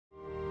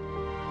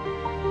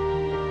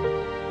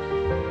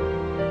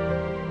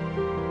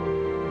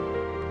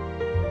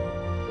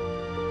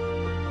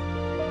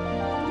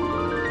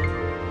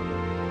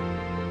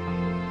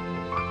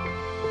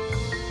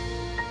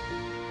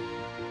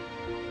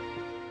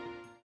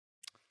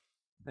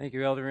Thank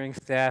you, Eldering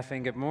staff,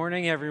 and good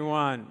morning,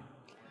 everyone.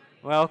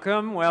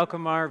 Welcome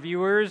our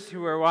viewers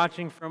who are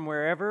watching from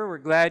wherever. We're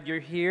glad you're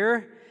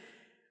here.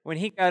 When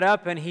he got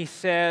up and he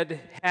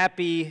said,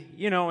 happy,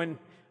 and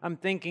I'm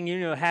thinking,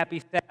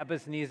 happy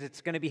Sabbath, and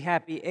it's going to be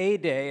happy A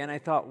Day, and I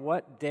thought,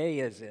 what day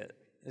is it?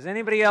 Is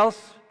anybody else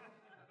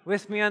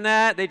with me on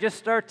that? They just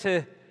start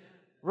to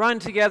run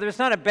together. It's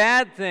not a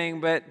bad thing,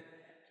 but,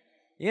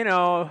 you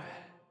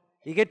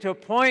get to a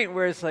point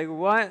where it's like,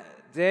 what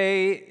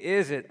day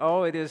is it?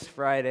 Oh, it is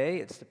Friday.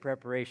 It's the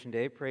preparation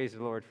day. Praise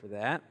the Lord for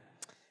that.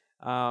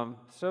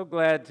 So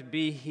glad to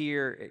be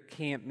here at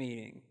camp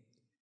meeting.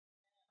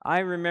 I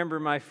remember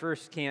my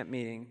first camp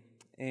meeting,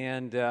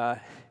 and I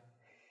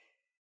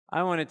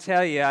want to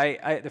tell you,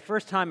 the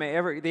first time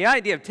the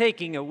idea of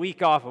taking a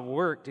week off of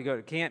work to go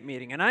to camp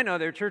meeting, and I know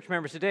there are church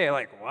members today are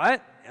like,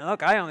 what?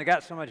 Look, I only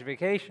got so much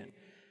vacation.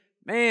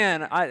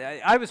 Man,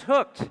 I was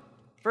hooked.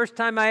 First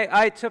time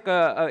I took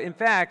in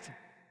fact,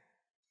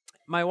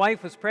 my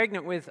wife was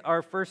pregnant with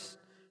our first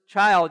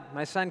child,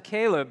 my son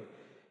Caleb,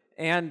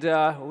 and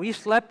we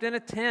slept in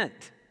a tent.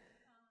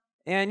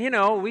 And,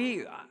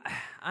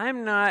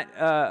 I'm not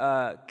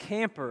a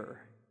camper.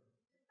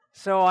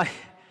 So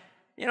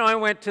I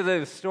went to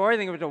the store, I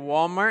think it was a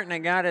Walmart, and I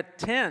got a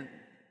tent.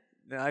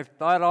 I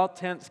thought all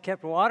tents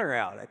kept water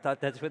out. I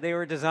thought that's what they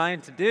were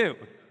designed to do.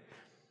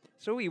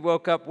 So we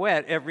woke up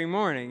wet every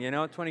morning,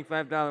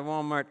 $25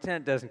 Walmart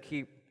tent doesn't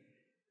keep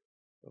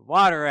the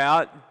water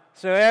out.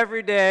 So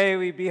every day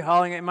we'd be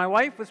hauling it. My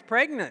wife was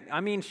pregnant.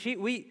 I mean,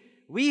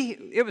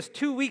 it was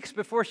 2 weeks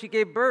before she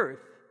gave birth,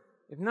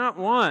 if not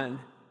one.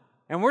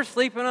 And we're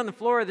sleeping on the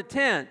floor of the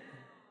tent.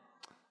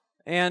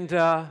 And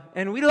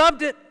we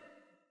loved it.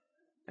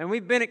 And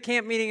we've been at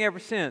camp meeting ever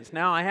since.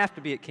 Now I have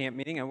to be at camp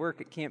meeting. I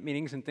work at camp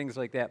meetings and things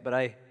like that, but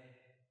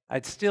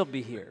I'd still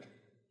be here.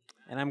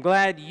 And I'm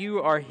glad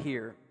you are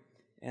here.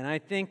 And I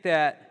think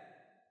that,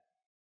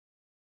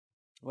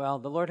 well,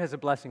 the Lord has a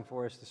blessing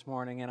for us this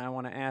morning, and I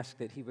want to ask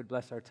that He would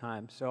bless our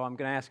time. So I'm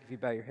going to ask if you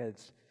bow your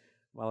heads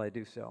while I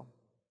do so.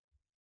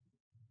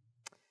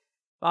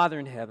 Father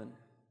in heaven,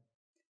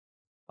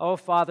 oh,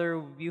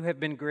 Father, you have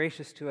been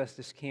gracious to us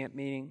this camp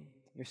meeting.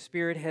 Your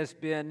Spirit has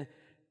been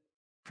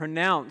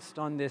pronounced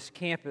on this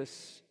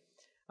campus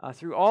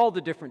through all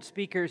the different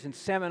speakers and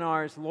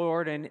seminars,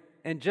 Lord,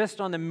 and just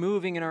on the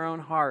moving in our own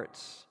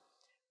hearts,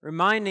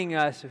 reminding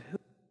us of who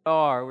we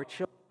are. We're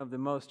children of the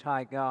Most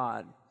High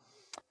God.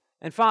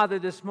 And Father,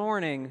 this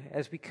morning,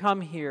 as we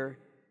come here,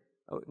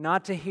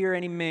 not to hear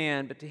any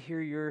man, but to hear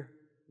your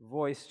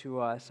voice to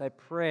us, I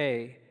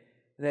pray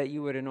that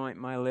you would anoint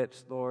my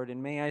lips, Lord,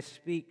 and may I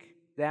speak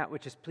that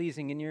which is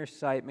pleasing in your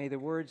sight. May the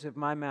words of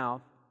my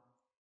mouth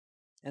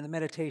and the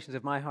meditations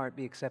of my heart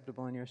be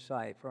acceptable in your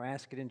sight, for I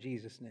ask it in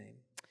Jesus' name.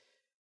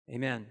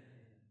 Amen.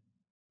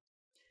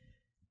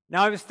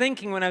 Now,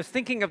 when I was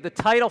thinking of the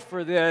title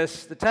for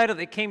this, the title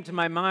that came to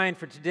my mind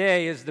for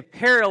today is The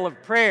Peril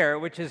of Prayer,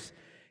 which is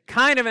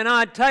kind of an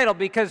odd title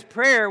because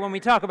prayer, when we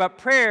talk about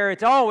prayer,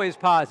 it's always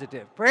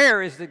positive.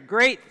 Prayer is a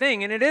great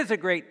thing, and it is a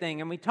great thing.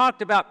 And we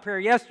talked about prayer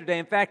yesterday.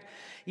 In fact,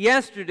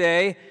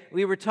 yesterday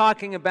we were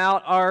talking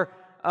about our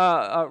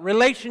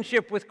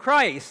relationship with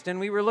Christ, and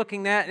we were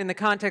looking at in the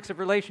context of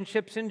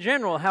relationships in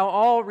general, how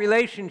all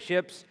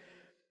relationships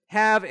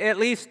have at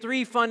least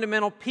three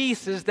fundamental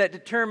pieces that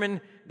determine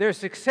their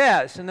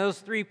success. And those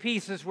three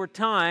pieces were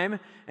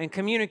time and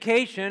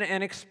communication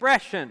and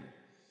expression.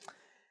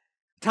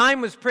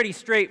 Time was pretty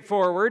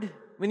straightforward.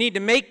 We need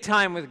to make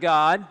time with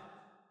God.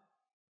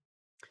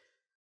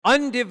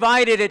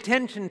 Undivided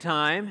attention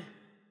time,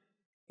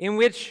 in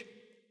which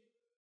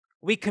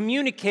we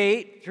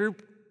communicate through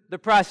the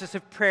process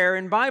of prayer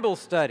and Bible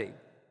study.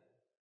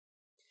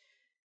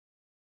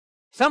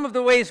 Some of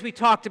the ways we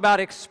talked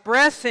about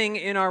expressing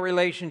in our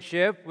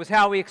relationship was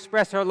how we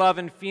express our love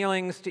and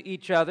feelings to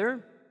each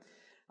other,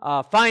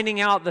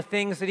 finding out the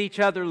things that each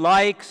other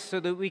likes so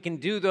that we can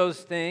do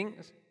those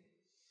things.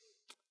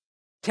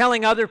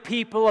 Telling other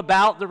people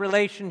about the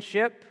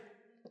relationship.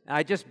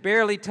 I just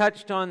barely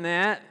touched on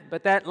that,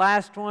 but that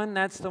last one,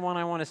 that's the one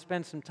I want to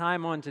spend some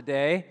time on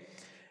today.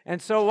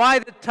 And so why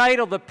the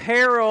title, The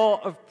Peril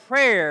of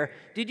Prayer?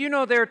 Did you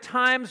know there are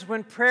times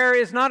when prayer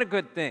is not a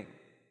good thing?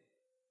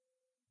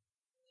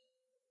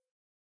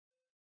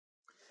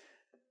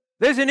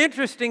 There's an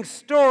interesting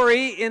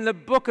story in the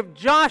book of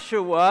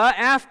Joshua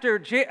after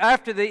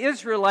the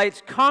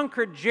Israelites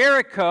conquered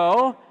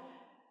Jericho.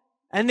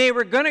 And they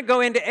were going to go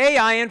into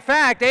Ai. In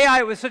fact,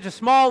 Ai was such a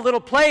small little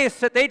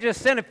place that they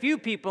just sent a few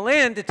people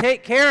in to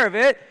take care of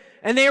it,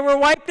 and they were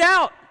wiped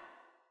out.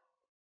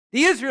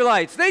 The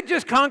Israelites, they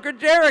just conquered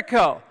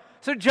Jericho.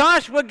 So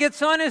Joshua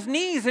gets on his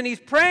knees and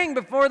he's praying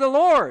before the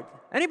Lord.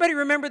 Anybody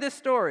remember this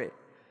story?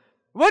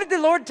 What did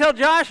the Lord tell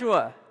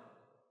Joshua?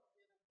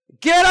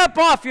 Get up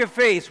off your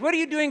face. What are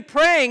you doing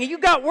praying? You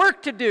got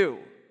work to do.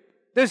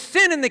 There's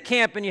sin in the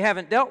camp and you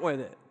haven't dealt with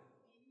it.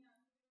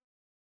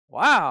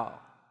 Wow.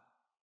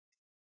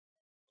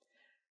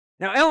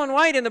 Now, Ellen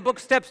White in the book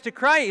Steps to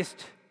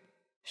Christ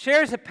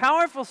shares a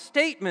powerful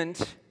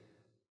statement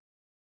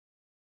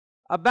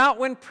about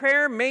when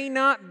prayer may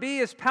not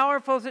be as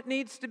powerful as it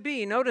needs to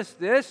be. Notice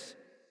this.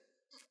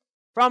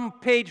 From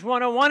page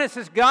 101, it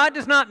says, God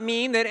does not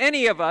mean that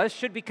any of us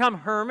should become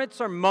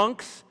hermits or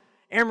monks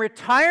and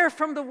retire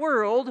from the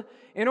world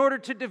in order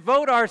to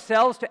devote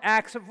ourselves to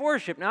acts of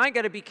worship. Now, I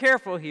got to be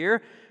careful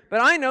here,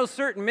 but I know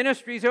certain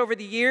ministries over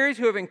the years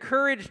who have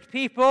encouraged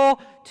people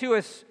to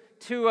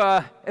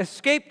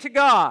escape to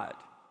God.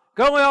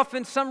 Go off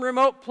in some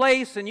remote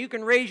place and you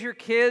can raise your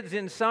kids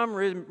in some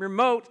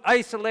remote,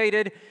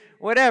 isolated,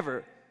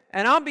 whatever.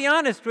 And I'll be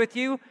honest with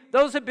you,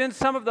 those have been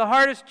some of the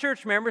hardest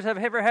church members I've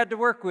ever had to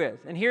work with.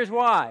 And here's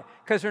why.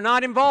 Because they're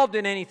not involved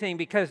in anything,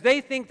 because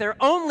they think their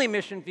only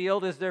mission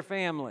field is their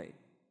family.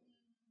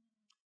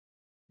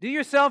 Do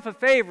yourself a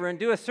favor and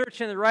do a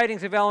search in the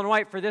writings of Ellen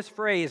White for this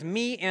phrase,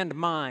 me and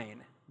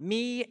mine.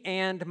 Me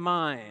and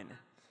mine.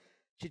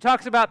 She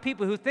talks about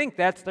people who think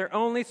that's their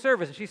only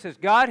service. And she says,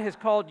 God has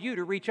called you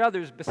to reach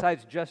others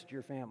besides just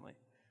your family.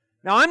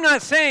 Now, I'm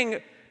not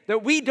saying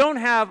that we don't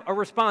have a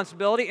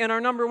responsibility, and our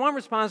number one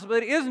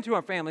responsibility isn't to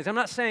our families. I'm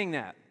not saying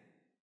that.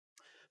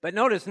 But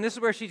notice, and this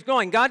is where she's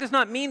going, God does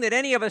not mean that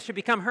any of us should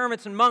become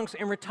hermits and monks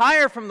and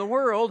retire from the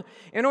world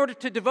in order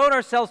to devote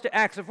ourselves to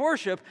acts of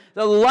worship.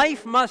 The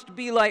life must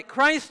be like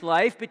Christ's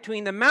life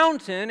between the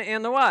mountain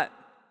and the what?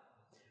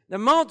 The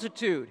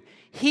multitude.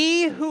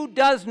 He who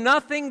does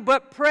nothing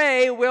but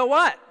pray will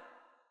what?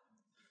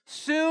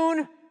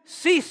 Soon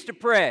cease to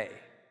pray.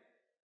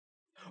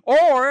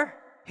 Or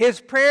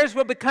his prayers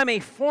will become a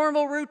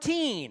formal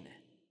routine.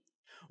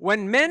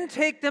 When men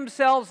take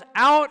themselves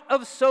out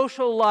of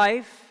social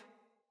life,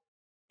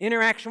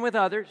 interaction with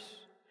others,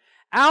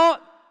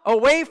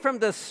 away from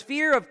the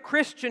sphere of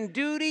Christian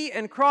duty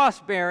and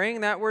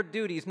cross-bearing, that word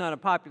duty is not a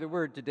popular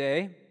word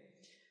today,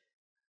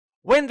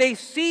 when they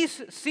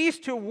cease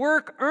to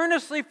work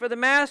earnestly for the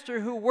Master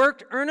who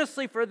worked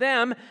earnestly for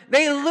them,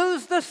 they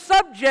lose the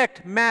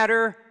subject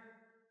matter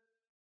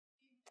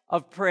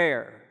of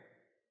prayer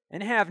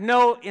and have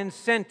no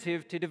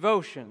incentive to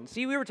devotion.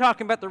 See, we were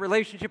talking about the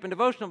relationship and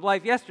devotion of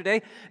life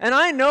yesterday, and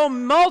I know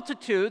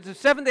multitudes of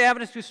Seventh-day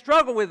Adventists who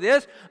struggle with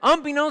this,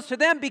 unbeknownst to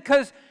them,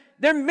 because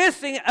they're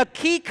missing a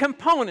key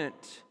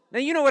component. Now,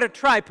 you know what a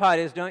tripod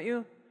is, don't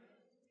you?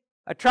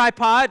 A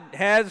tripod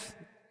has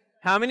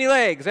how many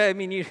legs? I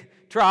mean, you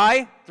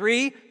try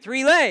three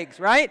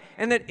legs, right?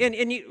 And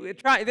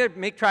they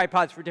make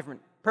tripods for different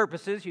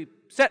purposes. You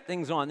set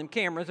things on them,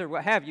 cameras or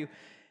what have you.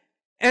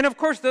 And of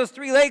course, those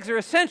 3 legs are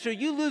essential.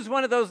 You lose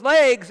one of those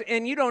legs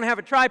and you don't have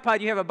a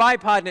tripod, you have a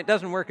bipod and it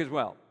doesn't work as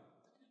well.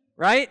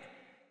 Right?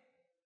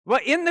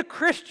 Well, in the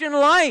Christian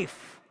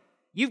life,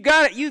 you've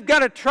got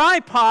a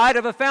tripod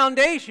of a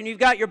foundation. You've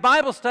got your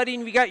Bible study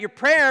and you've got your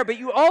prayer, but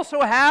you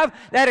also have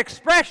that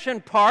expression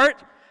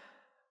part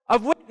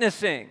of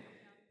witnessing.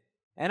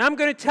 And I'm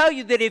going to tell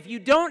you that if you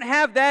don't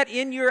have that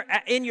in your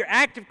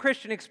active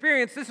Christian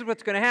experience, this is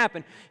what's going to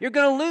happen. You're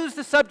going to lose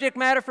the subject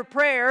matter for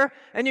prayer,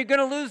 and you're going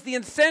to lose the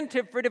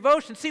incentive for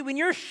devotion. See, when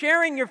you're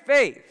sharing your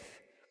faith,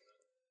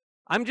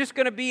 I'm just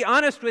going to be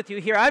honest with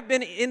you here. I've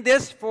been in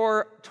this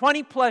for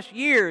 20-plus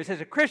years as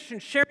a Christian,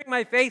 sharing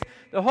my faith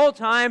the whole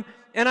time,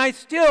 and I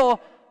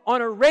still,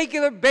 on a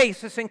regular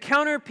basis,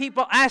 encounter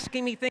people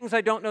asking me things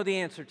I don't know the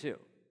answer to.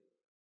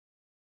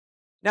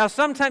 Now,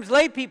 sometimes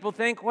lay people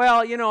think,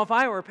 well, you know, if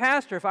I were a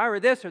pastor, if I were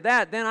this or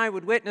that, then I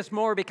would witness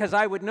more because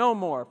I would know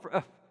more.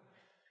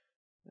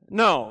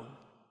 No.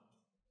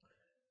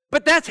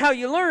 But that's how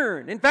you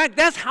learn. In fact,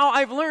 that's how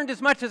I've learned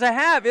as much as I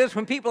have, is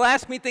when people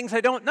ask me things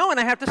I don't know and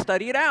I have to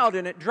study it out,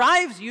 and it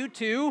drives you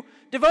to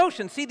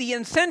devotion. See, the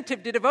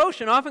incentive to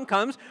devotion often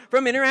comes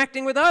from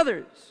interacting with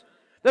others.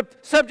 The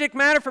subject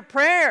matter for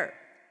prayer.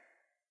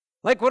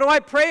 Like, what do I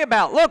pray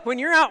about? Look, when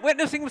you're out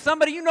witnessing with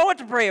somebody, you know what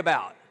to pray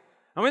about.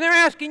 And when they're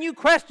asking you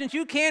questions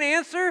you can't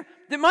answer,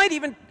 that might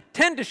even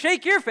tend to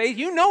shake your faith,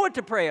 you know what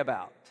to pray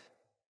about.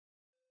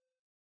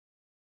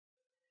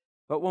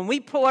 But when we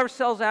pull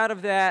ourselves out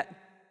of that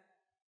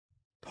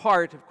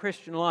part of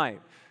Christian life,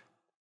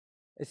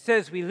 it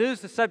says we lose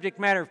the subject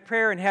matter of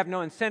prayer and have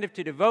no incentive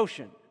to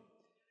devotion.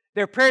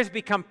 Their prayers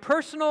become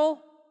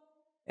personal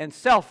and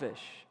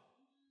selfish.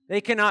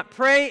 They cannot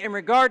pray in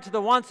regard to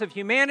the wants of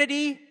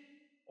humanity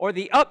or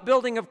the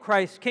upbuilding of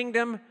Christ's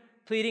kingdom,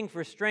 pleading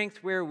for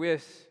strength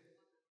wherewith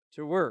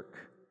to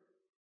work.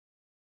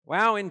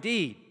 Wow,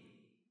 indeed.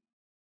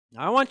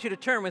 Now, I want you to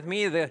turn with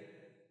me to the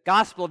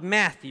Gospel of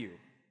Matthew.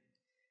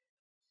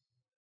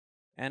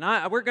 And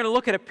we're going to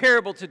look at a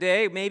parable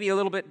today, maybe a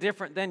little bit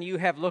different than you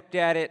have looked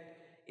at it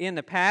in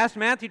the past.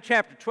 Matthew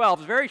chapter 12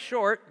 is very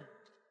short.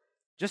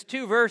 Just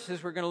 2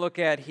 verses we're going to look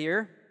at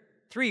here.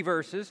 3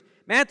 verses.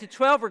 Matthew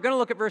 12, we're going to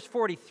look at verse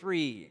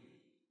 43.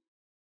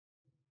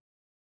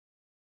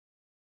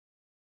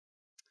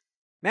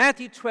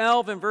 Matthew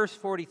 12 and verse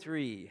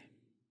 43.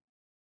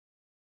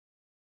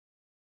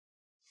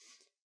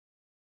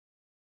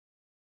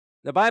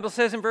 The Bible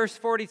says in verse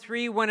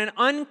 43, when an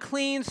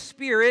unclean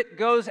spirit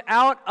goes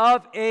out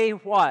of a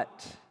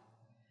what?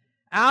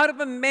 Out of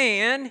a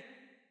man,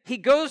 he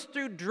goes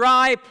through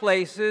dry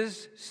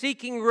places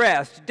seeking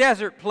rest,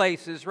 desert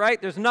places,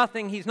 right? There's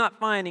nothing, he's not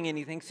finding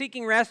anything,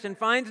 seeking rest and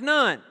finds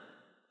none.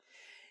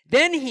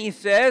 Then he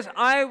says,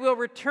 I will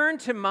return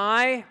to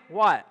my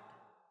what?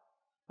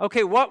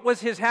 Okay, what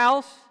was his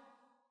house?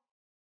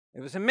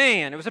 It was a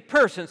man, it was a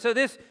person. So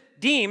this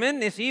demon,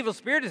 this evil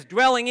spirit, is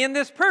dwelling in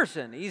this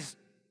person. He's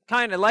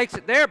kind of likes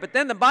it there, but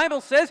then the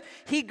Bible says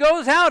he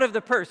goes out of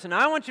the person.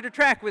 I want you to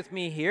track with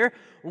me here.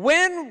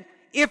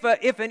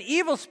 If an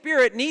evil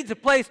spirit needs a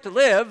place to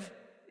live,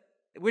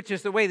 which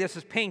is the way this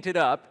is painted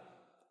up,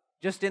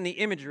 just in the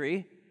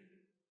imagery,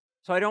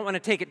 so I don't want to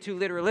take it too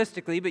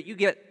literalistically, but you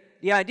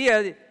get the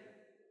idea.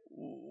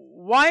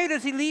 Why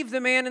does he leave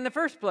the man in the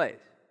first place?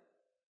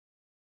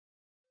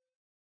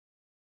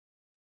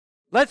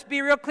 Let's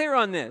be real clear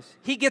on this.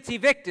 He gets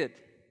evicted.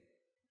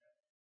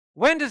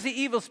 When does the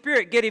evil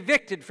spirit get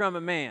evicted from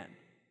a man?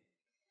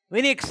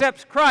 When he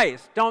accepts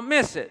Christ. Don't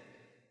miss it.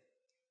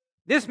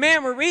 This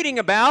man we're reading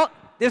about,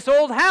 this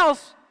old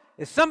house,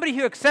 is somebody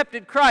who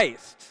accepted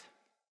Christ.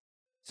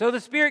 So the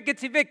spirit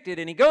gets evicted,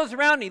 and he goes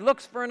around and he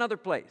looks for another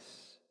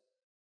place.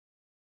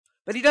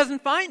 But he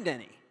doesn't find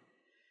any.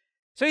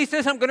 So he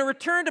says, I'm going to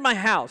return to my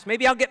house.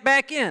 Maybe I'll get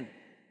back in.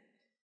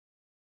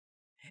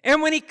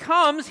 And when he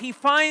comes, he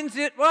finds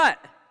it what?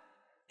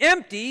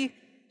 Empty,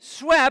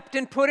 swept,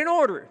 and put in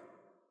order.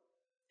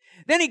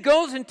 Then he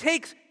goes and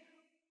takes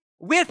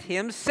with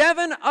him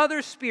 7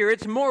 other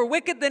spirits more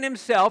wicked than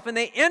himself, and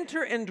they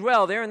enter and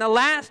dwell there, and the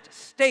last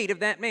state of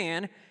that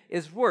man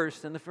is worse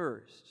than the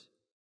first.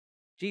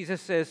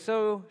 Jesus says,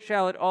 so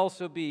shall it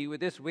also be with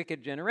this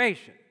wicked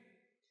generation.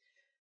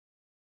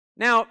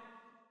 Now,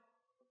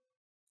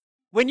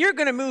 when you're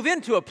going to move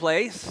into a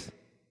place,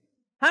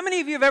 how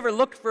many of you have ever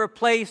looked for a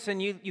place and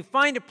you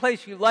find a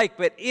place you like,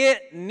 but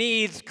it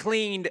needs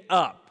cleaned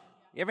up?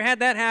 You ever had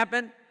that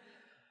happen?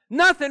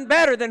 Nothing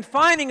better than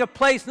finding a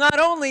place not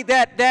only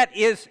that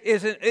is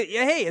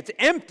hey, it's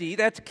empty,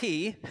 that's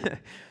key,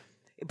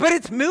 but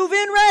it's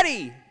move-in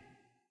ready.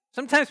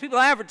 Sometimes people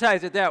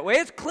advertise it that way.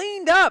 It's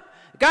cleaned up.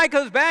 The guy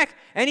goes back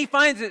and he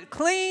finds it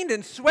cleaned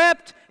and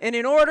swept and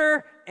in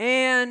order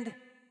and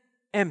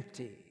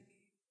empty.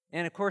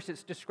 And of course,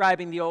 it's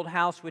describing the old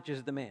house, which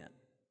is the man,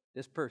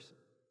 this person.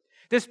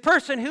 This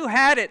person who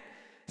had at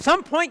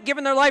some point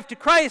given their life to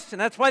Christ, and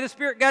that's why the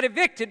spirit got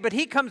evicted, but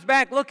he comes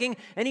back looking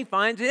and he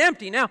finds it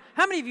empty. Now,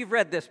 how many of you have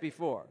read this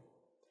before?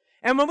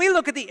 And when we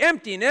look at the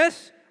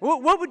emptiness,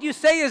 what would you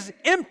say is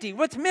empty?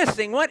 What's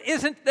missing? What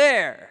isn't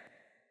there?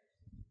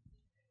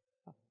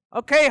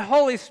 Okay,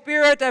 Holy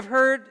Spirit, I've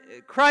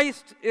heard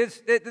Christ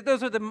is,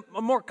 those are the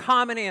more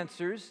common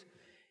answers,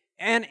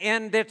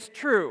 and that's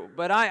true.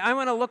 But I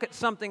want to look at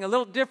something a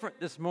little different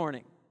this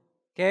morning,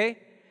 okay?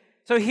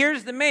 So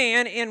here's the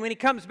man, and when he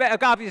comes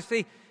back,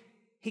 obviously,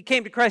 he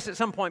came to Christ at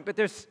some point, but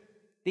there's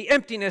the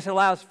emptiness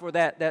allows for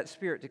that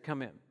spirit to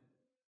come in.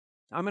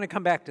 I'm going to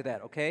come back to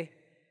that, okay?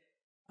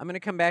 I'm going to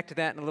come back to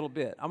that in a little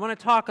bit. I want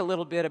to talk a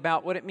little bit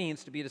about what it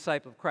means to be a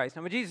disciple of Christ.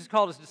 Now, when Jesus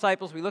called his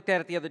disciples, we looked at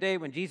it the other day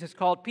when Jesus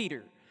called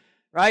Peter,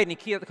 right? And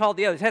he called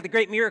the others. He had the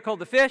great miracle of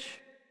the fish.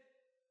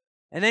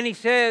 And then he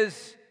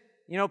says,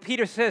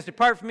 Peter says,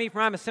 depart from me, for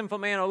I'm a sinful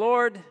man, O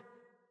Lord.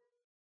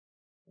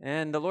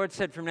 And the Lord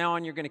said, from now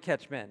on, you're going to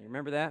catch men. You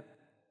remember that?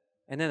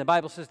 And then the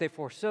Bible says they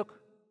forsook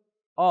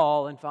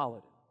all and followed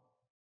him.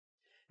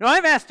 Now,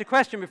 I've asked a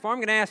question before. I'm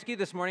going to ask you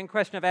this morning, a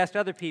question I've asked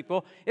other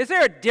people. Is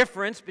there a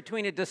difference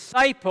between a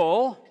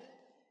disciple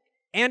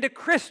and a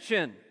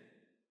Christian?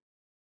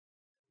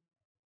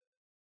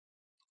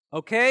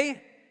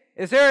 Okay?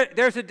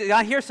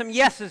 I hear some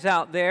yeses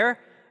out there.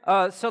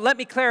 So let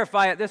me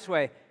clarify it this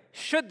way.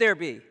 Should there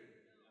be?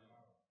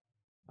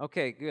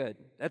 Okay, good.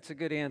 That's a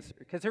good answer.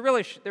 Because there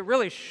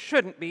really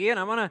shouldn't be, and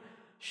I want to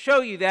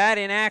show you that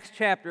in Acts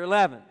chapter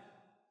 11.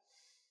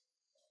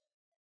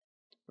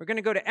 We're going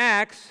to go to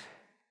Acts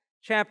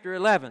chapter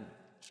 11.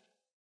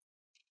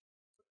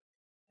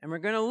 And we're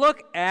going to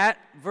look at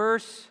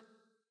verse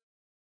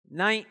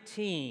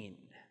 19.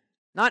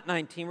 Not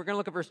 19, we're going to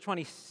look at verse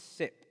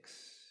 26.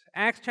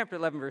 Acts chapter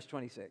 11, verse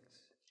 26.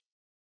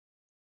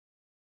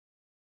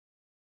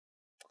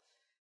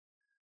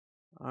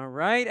 All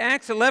right,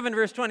 Acts 11,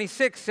 verse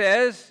 26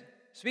 says,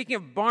 speaking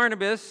of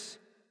Barnabas,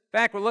 in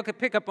fact, we'll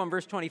pick up on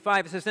verse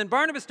 25. It says, then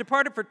Barnabas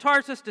departed for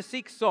Tarsus to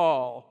seek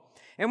Saul.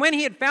 And when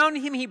he had found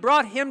him, he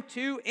brought him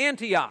to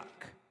Antioch.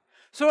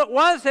 So it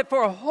was that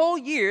for a whole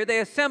year they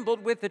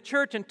assembled with the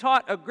church and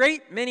taught a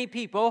great many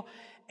people.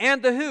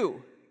 And the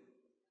who?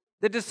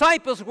 The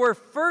disciples were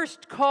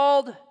first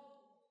called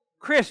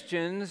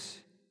Christians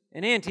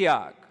in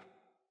Antioch.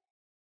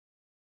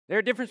 Is there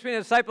a difference between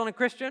a disciple and a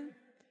Christian?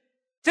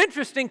 It's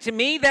interesting to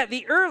me that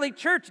the early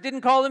church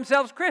didn't call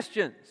themselves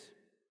Christians.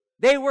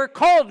 They were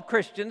called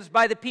Christians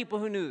by the people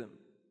who knew them.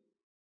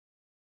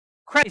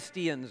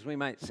 Christians, we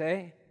might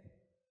say.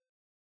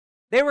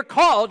 They were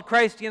called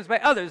Christians by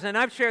others, and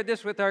I've shared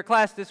this with our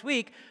class this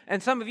week,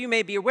 and some of you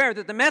may be aware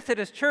that the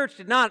Methodist Church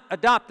did not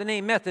adopt the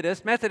name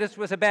Methodist. Methodist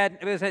was a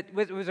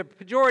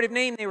pejorative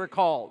name they were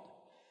called.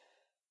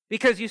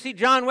 Because you see,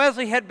 John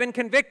Wesley had been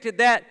convicted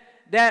that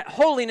that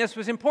holiness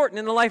was important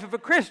in the life of a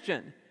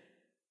Christian.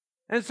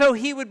 And so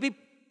he would be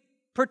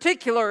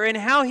particular in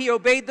how he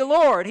obeyed the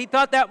Lord. He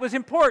thought that was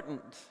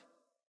important.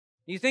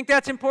 You think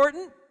that's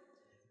important?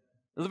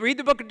 Read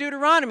the book of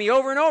Deuteronomy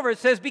over and over. It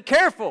says, be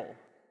careful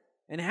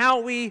in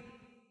how we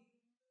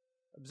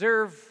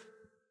observe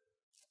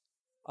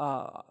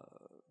the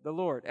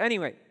Lord.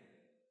 Anyway,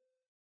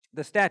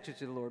 the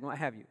statutes of the Lord, and what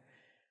have you.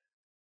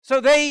 So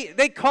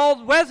they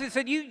called Wesley and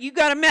said, you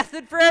got a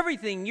method for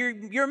everything.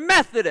 You're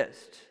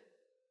Methodist.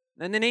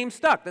 And the name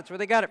stuck. That's where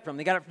they got it from.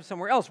 They got it from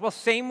somewhere else. Well,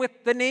 same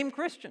with the name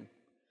Christian.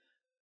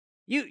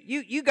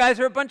 You guys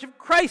are a bunch of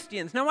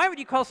Christians. Now, why would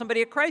you call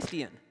somebody a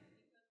Christian?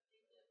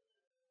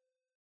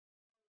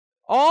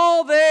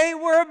 All they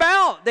were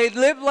about. They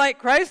lived like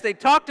Christ. They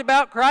talked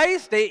about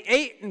Christ. They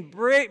ate and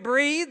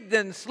breathed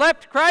and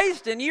slept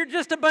Christ. And you're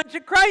just a bunch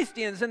of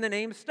Christians, and the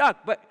name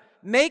stuck. But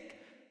make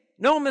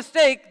no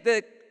mistake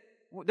that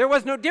there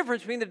was no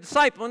difference between the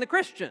disciple and the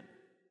Christian.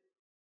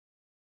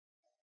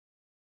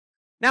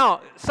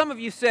 Now, some of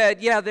you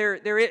said, yeah, there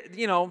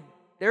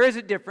is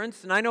a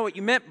difference, and I know what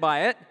you meant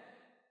by it.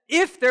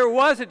 If there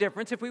was a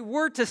difference, if we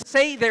were to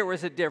say there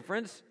was a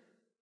difference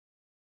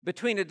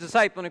between a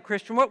disciple and a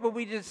Christian, what would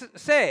we just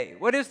say?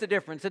 What is the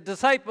difference? A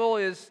disciple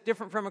is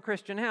different from a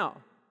Christian how?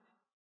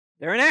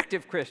 They're an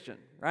active Christian,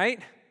 right?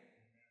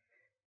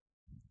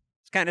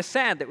 It's kind of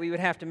sad that we would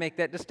have to make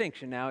that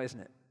distinction now, isn't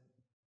it?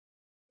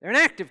 They're an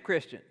active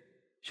Christian.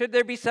 Should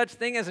there be such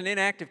thing as an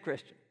inactive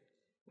Christian?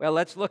 Well,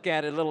 let's look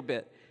at it a little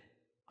bit.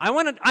 I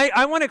want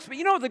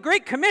to, the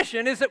Great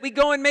Commission is that we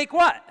go and make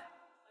what?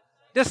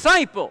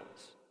 Disciples.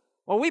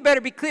 Well, we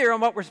better be clear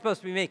on what we're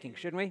supposed to be making,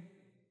 shouldn't we?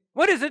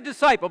 What is a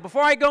disciple?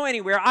 Before I go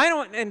anywhere,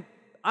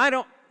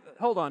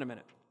 hold on a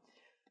minute.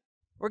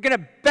 We're going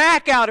to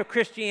back out of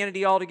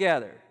Christianity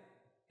altogether,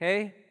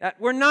 okay?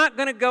 We're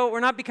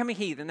not becoming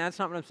heathen, that's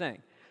not what I'm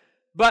saying.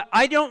 But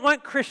I don't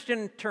want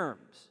Christian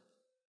terms,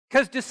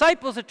 because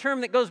disciple is a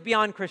term that goes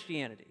beyond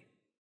Christianity,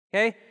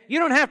 okay? You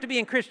don't have to be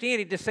in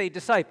Christianity to say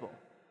disciple.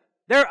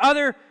 There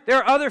are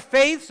other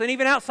faiths, and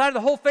even outside of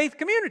the whole faith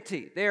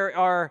community, there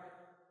are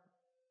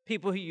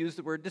people who use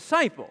the word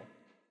disciple.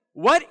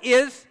 What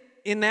is,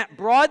 in that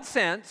broad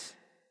sense,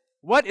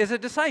 what is a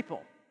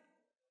disciple?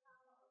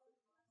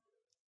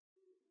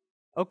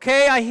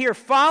 Okay, I hear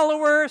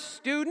follower,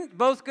 student,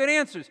 both good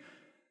answers.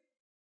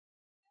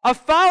 A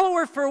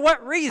follower for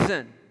what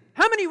reason?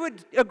 How many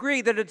would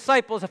agree that a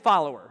disciple is a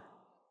follower?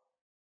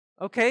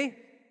 Okay,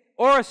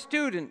 or a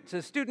student.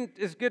 A student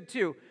is good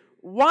too.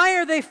 Why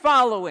are they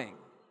following?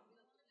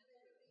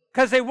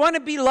 Because they want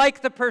to be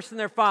like the person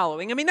they're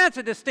following. I mean, that's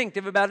a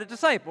distinctive about a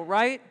disciple,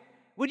 right?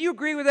 Would you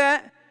agree with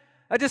that?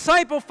 A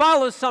disciple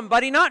follows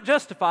somebody not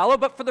just to follow,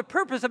 but for the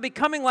purpose of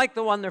becoming like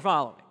the one they're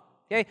following.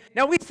 Okay?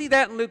 Now, we see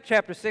that in Luke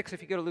chapter 6,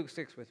 if you go to Luke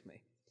 6 with me.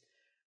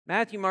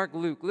 Matthew, Mark,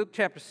 Luke. Luke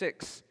chapter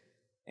 6.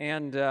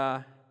 And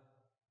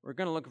we're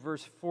going to look at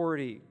verse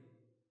 40.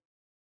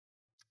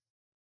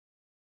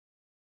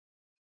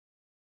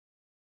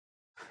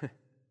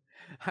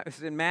 I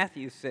was in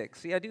Matthew 6.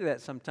 See, I do that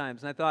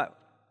sometimes, and I thought,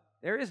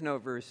 there is no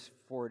verse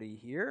 40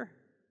 here.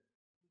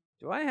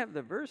 Do I have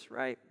the verse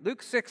right?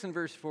 Luke 6 and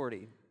verse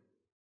 40.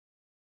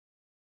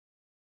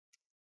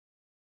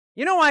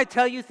 You know why I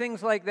tell you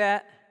things like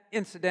that,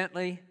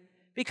 incidentally?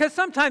 Because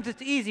sometimes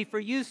it's easy for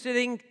you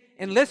sitting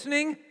and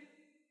listening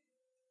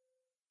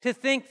to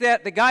think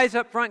that the guys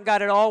up front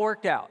got it all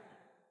worked out.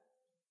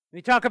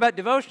 We talk about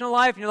devotional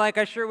life, and you're like,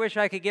 I sure wish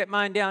I could get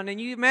mine down.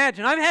 And you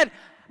imagine,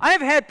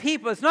 I've had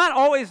people, it's not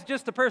always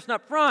just the person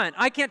up front.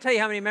 I can't tell you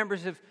how many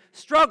members have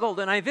struggled,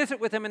 and I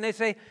visit with them, and they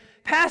say,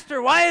 Pastor,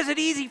 why is it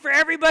easy for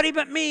everybody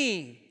but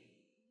me?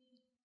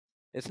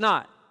 It's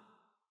not.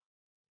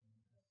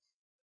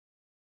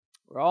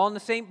 We're all in the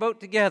same boat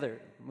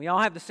together. We all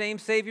have the same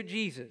Savior,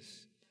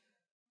 Jesus.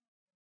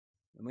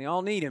 And we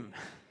all need Him.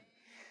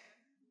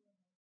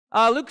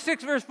 Luke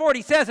 6, verse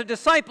 40 says, a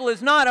disciple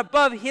is not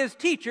above his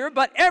teacher,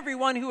 but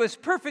everyone who is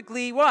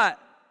perfectly what?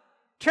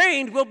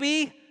 Trained will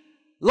be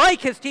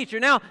like his teacher.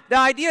 Now, the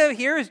idea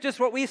here is just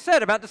what we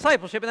said about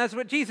discipleship, and that's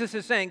what Jesus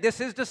is saying. This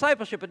is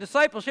discipleship. A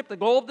discipleship, the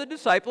goal of the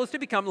disciple is to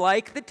become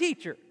like the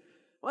teacher.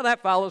 Well,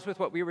 that follows with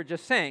what we were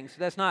just saying, so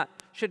that's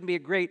shouldn't be a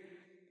great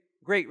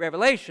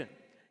revelation.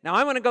 Now,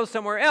 I want to go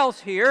somewhere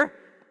else here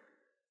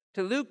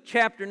to Luke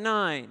chapter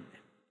 9.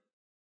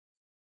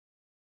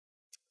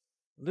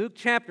 Luke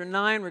chapter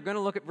 9, we're going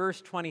to look at verse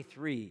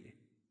 23.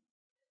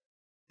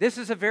 This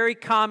is a very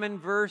common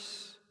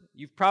verse.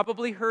 You've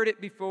probably heard it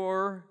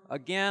before.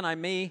 Again, I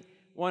may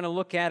want to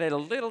look at it a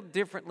little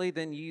differently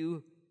than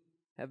you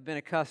have been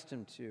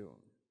accustomed to.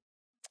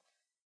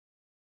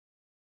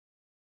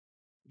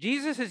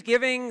 Jesus is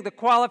giving the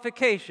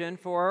qualification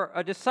for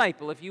a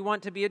disciple. If you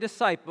want to be a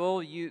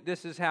disciple,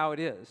 this is how it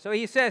is. So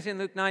he says in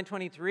Luke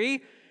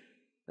 9:23,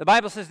 the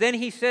Bible says, then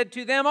he said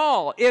to them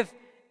all, if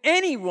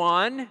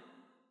anyone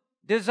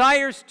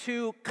desires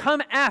to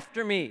come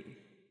after me,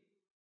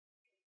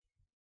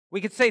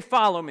 we could say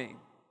follow me.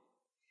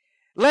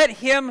 Let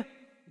him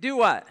do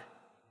what?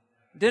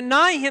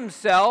 Deny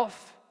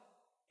himself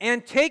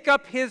and take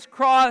up his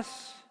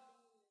cross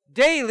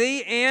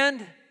daily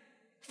and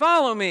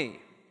follow me.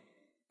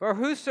 For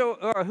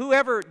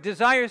whoever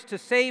desires to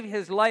save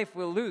his life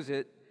will lose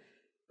it,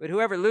 but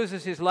whoever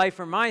loses his life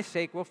for my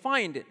sake will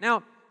find it.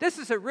 Now, this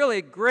is a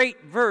really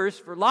great verse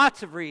for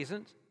lots of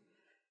reasons.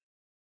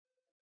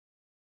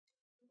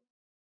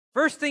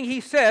 First thing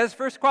he says,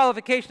 first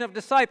qualification of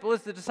disciple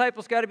is the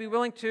disciple's got to be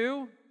willing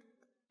to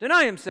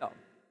deny himself.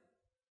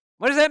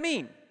 What does that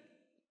mean?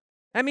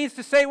 That means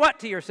to say what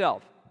to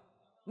yourself?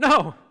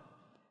 No.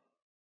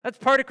 That's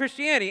part of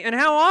Christianity. And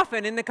how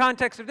often in the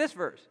context of this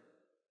verse?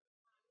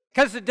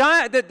 Because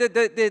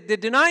the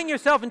denying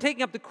yourself and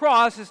taking up the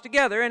cross is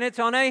together, and it's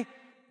on a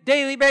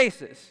daily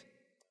basis.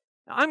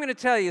 Now, I'm going to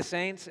tell you,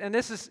 saints, and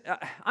this is,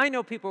 I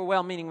know people are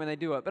well-meaning when they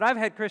do it, but I've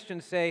had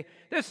Christians say,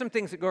 there's some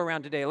things that go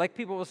around today, like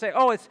people will say,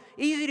 oh, it's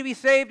easy to be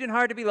saved and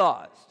hard to be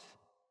lost.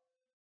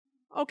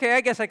 Okay,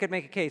 I guess I could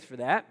make a case for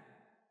that.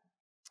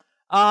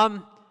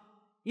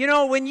 You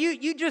know, when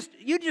you just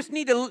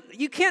need to,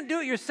 you can't do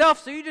it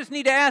yourself, so you just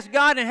need to ask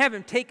God and have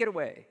Him take it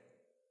away.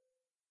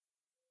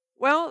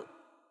 Well,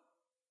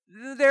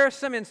 there are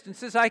some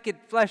instances I could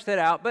flesh that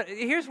out, but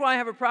here's why I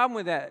have a problem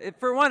with that.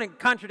 For one, it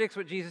contradicts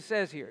what Jesus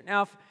says here.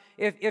 Now,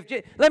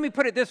 let me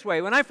put it this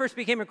way. When I first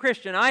became a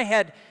Christian, I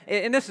had,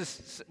 and this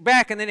is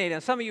back in the day, now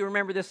some of you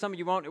remember this, some of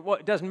you won't,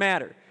 it doesn't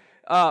matter.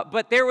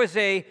 But I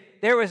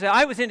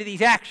was into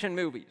these action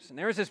movies, and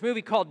there was this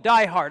movie called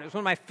Die Hard. It was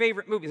one of my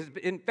favorite movies.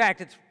 In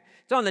fact, it's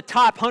on the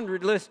top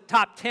 100 list,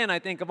 top 10, I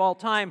think, of all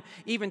time,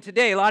 even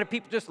today. A lot of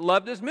people just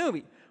love this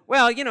movie.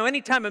 Well, you know,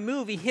 anytime a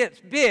movie hits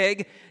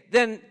big,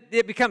 then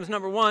it becomes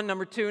number 1,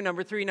 number 2,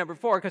 number 3, number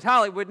 4, because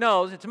Hollywood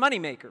knows it's a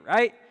moneymaker,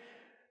 right?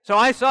 So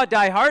I saw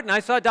Die Hard, and I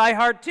saw Die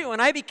Hard 2,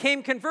 and I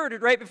became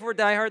converted right before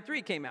Die Hard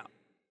 3 came out.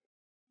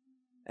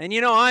 And, you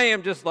know, I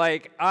am just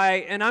like,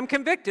 and I'm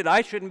convicted.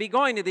 I shouldn't be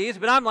going to these,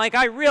 but I'm like,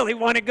 I really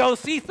want to go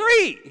see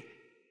 3.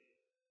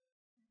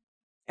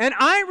 And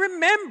I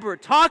remember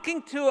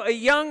talking to a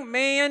young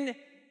man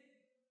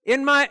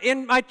in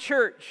my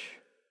church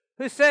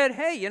who said,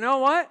 hey, you know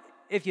what?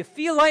 If you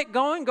feel like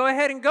going, go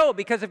ahead and go,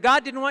 because if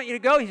God didn't want you to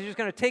go, He's just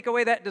going to take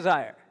away that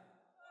desire.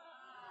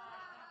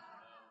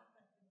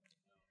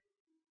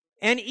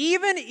 And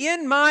even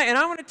and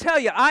I want to tell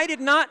you, I did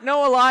not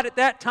know a lot at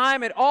that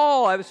time at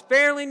all. I was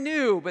fairly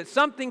new, but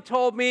something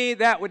told me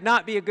that would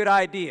not be a good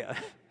idea.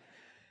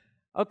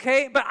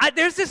 Okay? But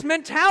there's this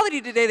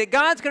mentality today that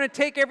God's going to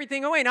take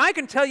everything away. And I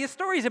can tell you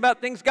stories about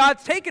things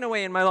God's taken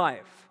away in my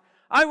life.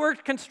 I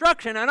worked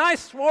construction, and I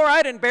swore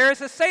I'd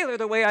embarrass a sailor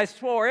the way I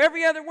swore.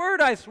 Every other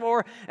word I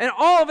swore. And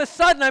all of a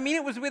sudden, I mean,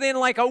 it was within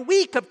like a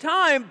week of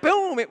time,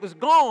 boom, it was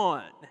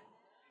gone.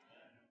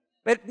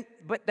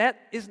 But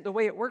that isn't the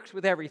way it works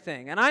with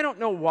everything. And I don't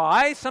know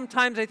why.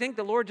 Sometimes I think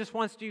the Lord just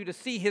wants you to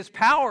see His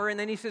power, and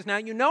then He says, now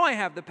you know I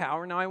have the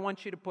power. Now I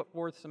want you to put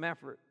forth some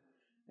effort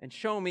and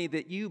show me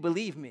that you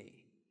believe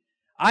me.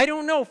 I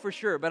don't know for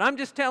sure, but I'm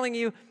just telling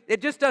you,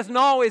 it just doesn't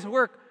always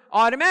work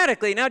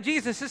automatically. Now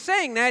Jesus is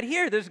saying that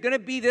here. There's going to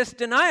be this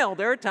denial.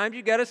 There are times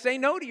you've got to say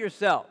no to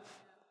yourself.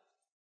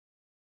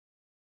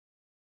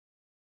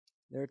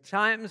 There are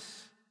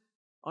times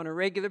on a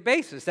regular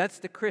basis.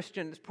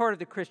 It's part of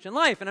the Christian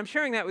life. And I'm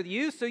sharing that with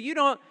you so you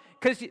don't,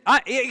 because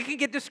it can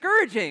get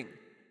discouraging.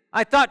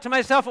 I thought to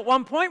myself at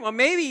one point, well,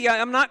 maybe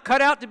I'm not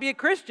cut out to be a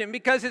Christian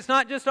because it's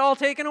not just all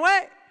taken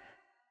away.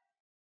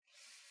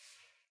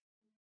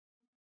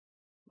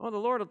 Well, the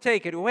Lord will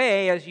take it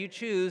away as you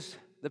choose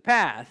the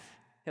path.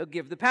 He'll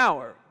give the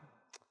power.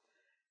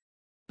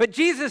 But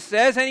Jesus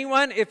says,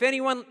 if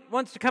anyone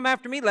wants to come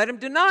after me, let him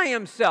deny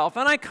himself.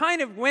 And I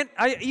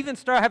even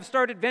have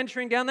started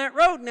venturing down that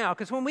road now,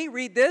 because when we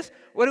read this,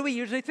 what do we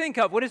usually think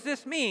of? What does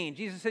this mean?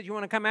 Jesus said, you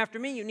want to come after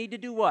me? You need to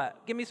do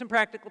what? Give me some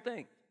practical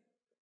things.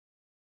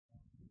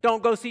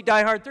 Don't go see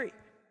Die Hard 3,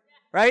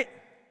 right?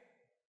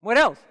 What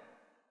else?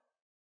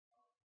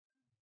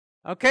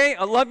 Okay,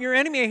 love your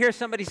enemy, I hear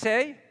somebody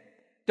say.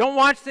 Don't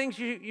watch things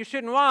you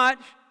shouldn't watch.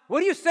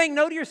 What are you saying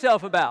no to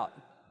yourself about?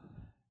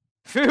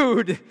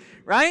 Food,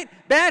 right?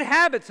 Bad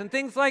habits and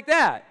things like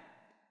that.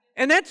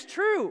 And that's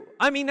true.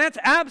 I mean, that's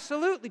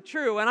absolutely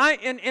true.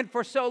 And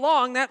for so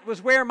long, that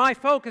was where my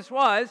focus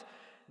was,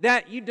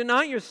 that you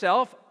deny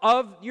yourself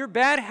of your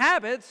bad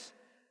habits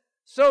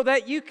so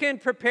that you can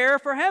prepare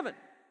for heaven.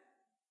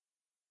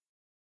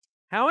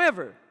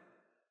 However,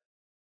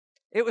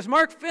 it was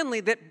Mark Finley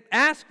that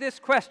asked this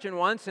question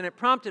once, and it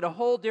prompted a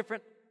whole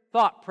different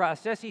thought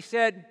process. He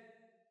said,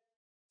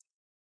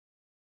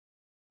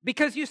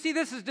 because you see,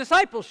 this is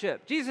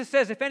discipleship. Jesus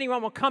says, if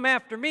anyone will come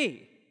after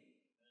me,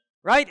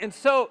 right? And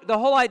so the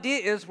whole idea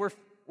is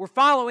we're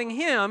following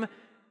Him.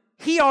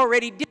 He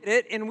already did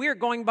it, and we're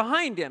going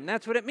behind Him.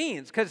 That's what it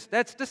means, because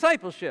that's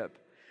discipleship.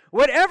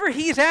 Whatever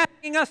He's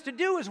asking us to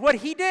do is what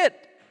He did.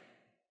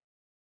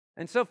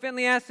 And so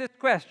Finley asked this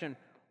question,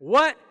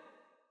 what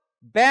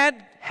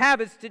bad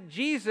habits did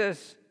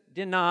Jesus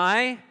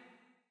deny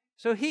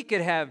so He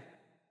could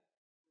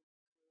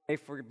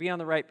be on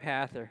the right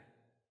path?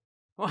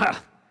 Well,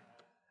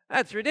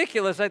 that's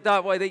ridiculous. I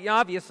thought, well,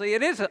 obviously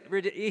it is.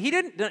 He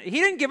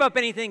didn't give up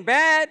anything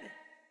bad.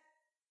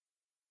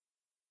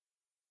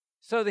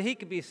 so that he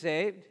could be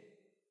saved.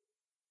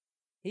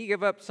 He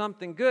gave up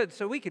something good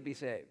so we could be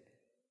saved.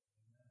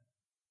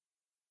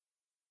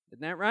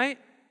 Isn't that right?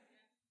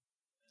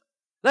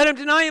 Let him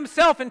deny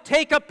himself and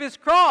take up his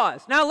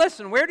cross. Now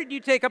listen, where did you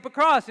take up a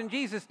cross in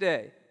Jesus'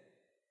 day?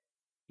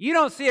 You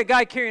don't see a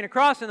guy carrying a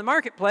cross in the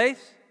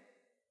marketplace.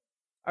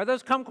 Are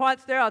those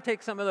kumquats there? I'll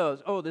take some of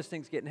those. Oh, this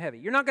thing's getting heavy.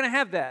 You're not going to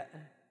have that.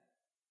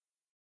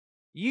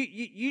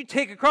 You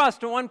take a cross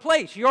to one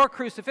place, your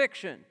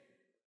crucifixion.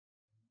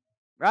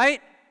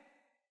 Right?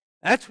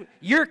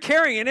 You're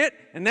carrying it,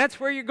 and that's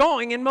where you're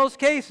going in most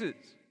cases.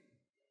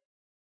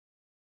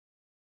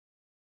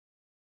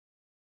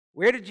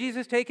 Where did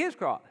Jesus take his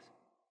cross?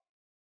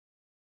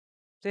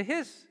 To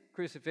his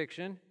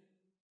crucifixion.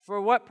 For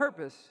what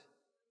purpose?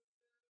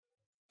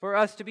 For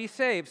us to be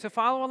saved. So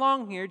follow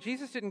along here.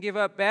 Jesus didn't give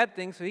up bad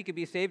things so he could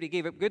be saved. He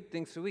gave up good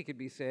things so we could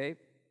be saved.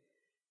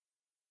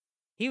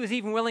 He was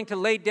even willing to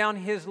lay down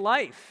his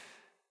life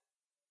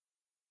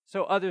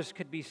so others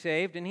could be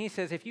saved. And he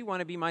says, if you want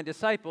to be my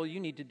disciple,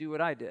 you need to do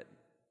what I did.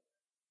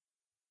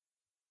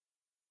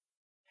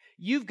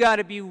 You've got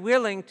to be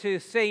willing to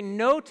say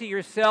no to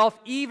yourself,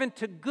 even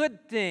to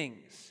good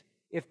things,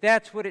 if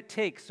that's what it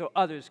takes so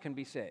others can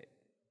be saved.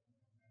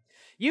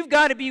 You've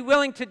got to be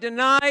willing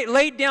to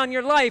lay down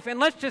your life. And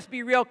let's just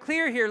be real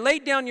clear here. Lay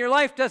down your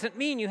life doesn't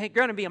mean you're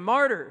going to be a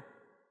martyr.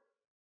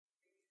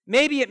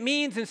 Maybe it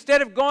means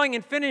instead of going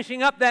and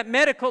finishing up that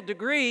medical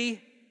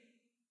degree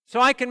so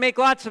I can make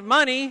lots of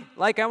money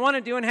like I want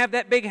to do and have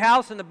that big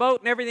house and the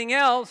boat and everything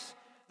else,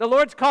 the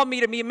Lord's called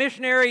me to be a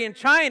missionary in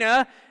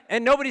China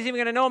and nobody's even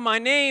going to know my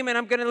name and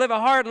I'm going to live a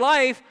hard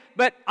life,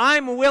 but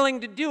I'm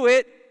willing to do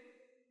it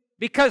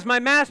because my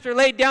master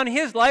laid down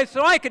his life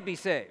so I could be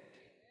saved.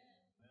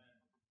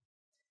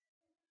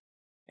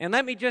 And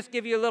let me just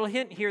give you a little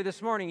hint here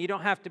this morning. You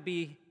don't have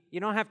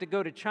to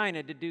go to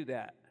China to do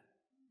that.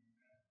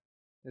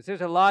 Because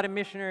there's a lot of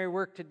missionary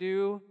work to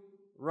do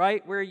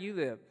right where you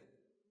live.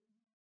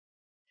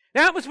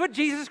 That was what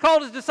Jesus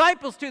called his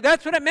disciples to.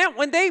 That's what it meant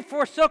when they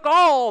forsook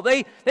all.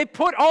 They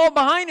put all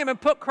behind him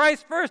and put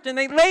Christ first, and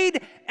they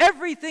laid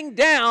everything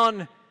down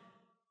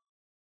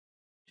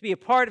to be a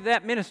part of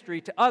that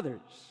ministry to others.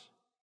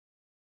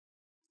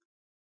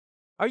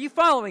 Are you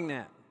following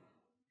that?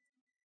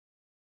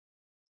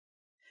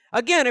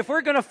 Again, if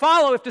we're going to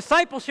follow, if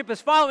discipleship is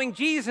following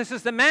Jesus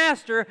as the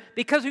master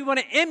because we want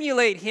to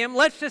emulate him,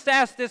 let's just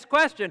ask this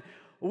question.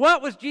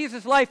 What was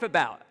Jesus' life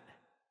about?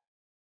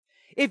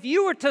 If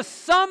you were to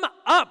sum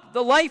up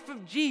the life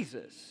of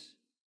Jesus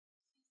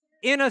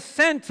in a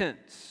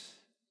sentence,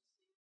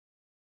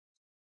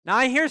 now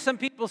I hear some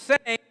people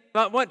saying,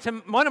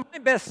 one of my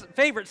best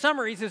favorite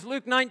summaries is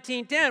Luke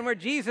 19:10, where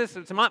Jesus,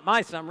 it's not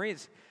my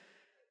summaries,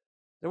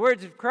 the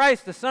words of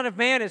Christ, the Son of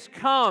Man has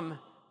come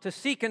to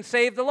seek and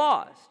save the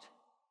lost.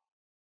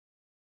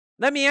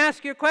 Let me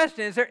ask you a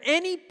question. Is there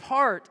any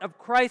part of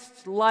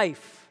Christ's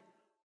life,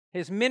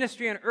 his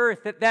ministry on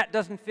earth, that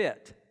doesn't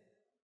fit?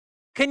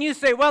 Can you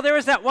say, well, there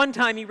was that one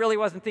time he really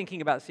wasn't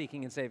thinking about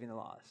seeking and saving the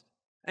lost.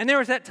 And there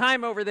was that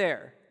time over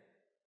there.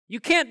 You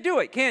can't do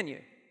it, can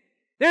you?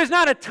 There's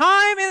not a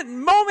time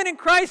and moment in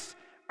Christ's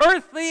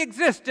earthly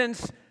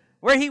existence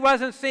where he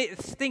wasn't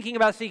thinking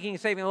about seeking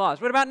and saving the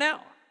lost. What about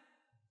now?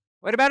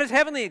 What about his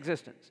heavenly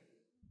existence?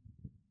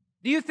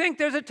 Do you think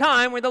there's a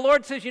time where the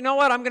Lord says, you know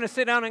what, I'm going to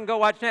sit down and go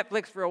watch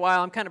Netflix for a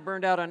while. I'm kind of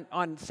burned out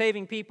on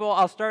saving people.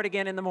 I'll start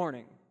again in the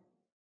morning.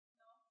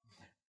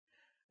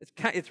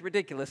 It's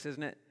ridiculous,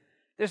 isn't it?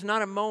 There's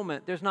not a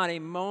moment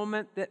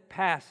that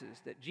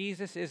passes that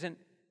Jesus isn't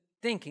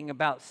thinking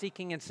about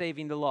seeking and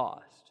saving the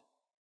lost.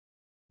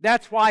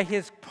 That's why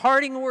his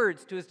parting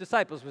words to his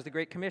disciples was the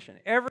Great Commission.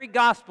 Every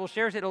gospel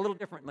shares it a little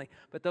differently,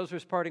 but those were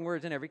his parting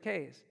words in every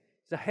case.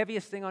 It's the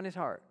heaviest thing on his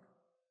heart.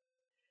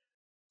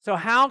 So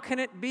how can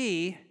it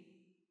be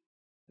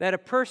that a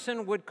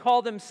person would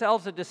call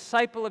themselves a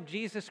disciple of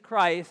Jesus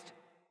Christ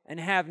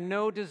and have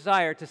no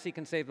desire to seek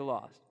and save the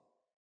lost?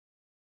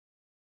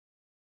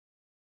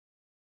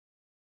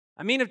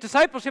 I mean, if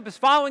discipleship is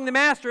following the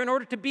Master in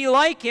order to be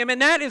like him,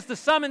 and that is the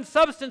sum and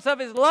substance of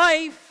his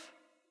life,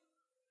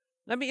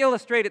 let me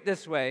illustrate it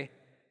this way.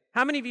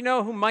 How many of you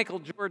know who Michael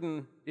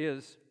Jordan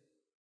is?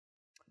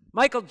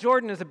 Michael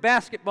Jordan is a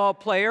basketball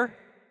player,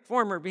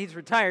 he's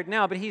retired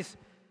now, but he's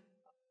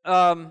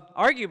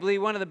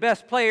arguably one of the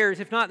best players,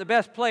 if not the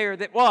best player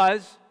that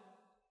was.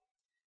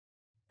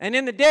 And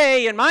in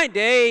my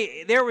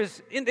day, there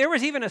was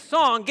even a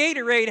song.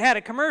 Gatorade had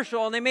a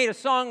commercial, and they made a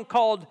song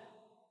called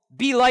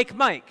 "Be Like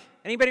Mike."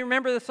 Anybody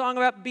remember the song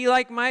about "Be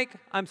Like Mike"?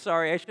 I'm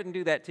sorry, I shouldn't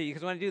do that to you,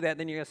 because when I do that,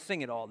 then you're going to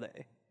sing it all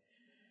day.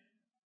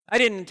 I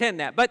didn't intend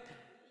that, but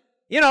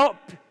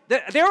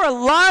there were a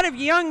lot of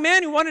young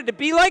men who wanted to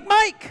be like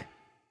Mike.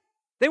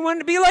 They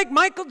wanted to be like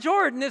Michael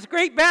Jordan, this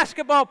great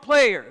basketball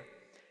player.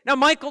 Now,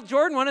 Michael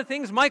Jordan, one of the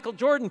things Michael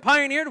Jordan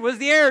pioneered was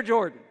the Air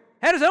Jordan.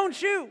 Had his own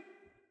shoe.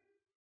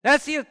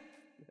 That's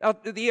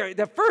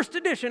the first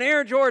edition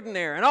Air Jordan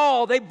there.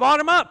 And they bought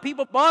them up.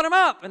 People bought them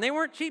up, and they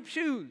weren't cheap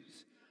shoes.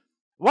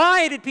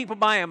 Why did people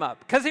buy them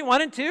up? Because they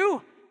wanted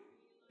to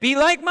be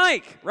like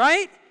Mike,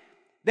 right?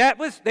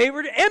 They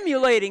were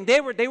emulating. They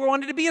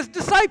wanted to be his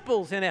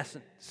disciples in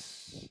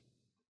essence.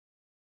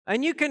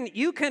 And you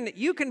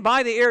can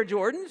buy the Air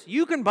Jordans.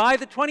 You can buy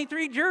the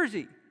 23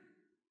 jersey,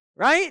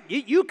 right?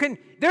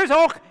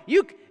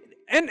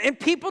 And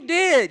people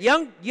did.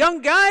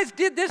 Young guys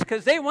did this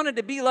because they wanted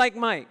to be like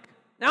Mike.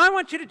 Now I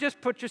want you to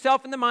just put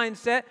yourself in the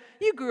mindset.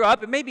 You grew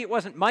up, and maybe it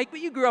wasn't Mike, but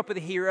you grew up with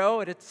a hero,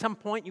 and at some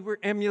point you were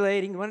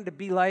emulating. You wanted to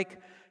be like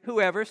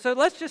whoever. So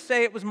let's just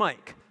say it was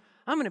Mike.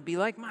 I'm going to be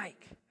like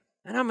Mike.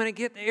 And I'm going to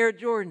get the Air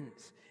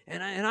Jordans,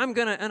 and I'm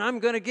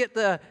going to get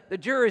the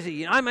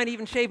jersey, and I might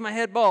even shave my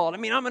head bald. I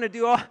mean, I'm going to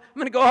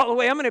go all the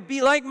way. I'm going to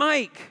be like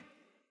Mike,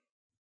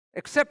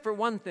 except for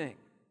one thing.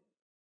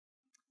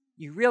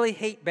 You really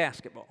hate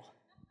basketball.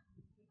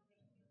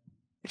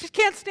 You just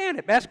can't stand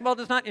it. Basketball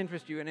does not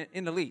interest you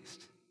in the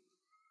least.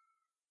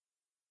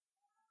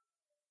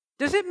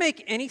 Does it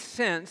make any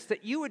sense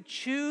that you would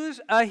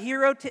choose a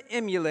hero to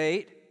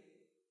emulate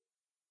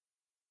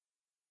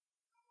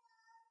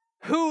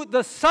who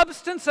the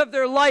substance of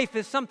their life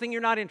is something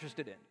you're not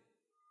interested in?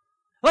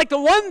 Like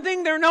the one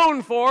thing they're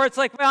known for, it's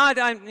like, well,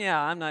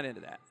 I'm not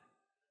into that.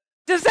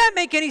 Does that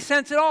make any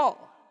sense at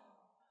all?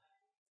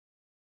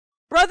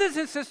 Brothers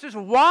and sisters,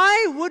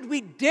 why would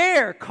we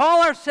dare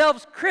call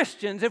ourselves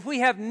Christians if we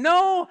have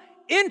no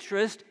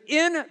interest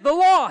in the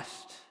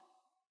lost?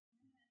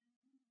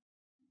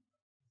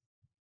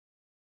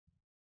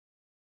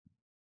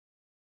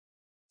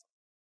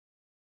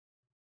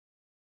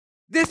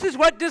 This is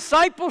what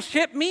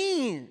discipleship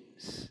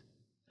means.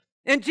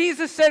 And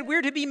Jesus said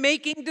we're to be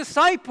making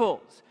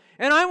disciples.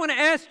 And I want to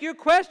ask you a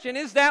question.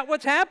 Is that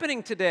what's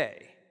happening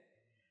today?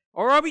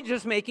 Or are we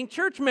just making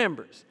church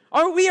members?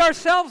 Are we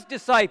ourselves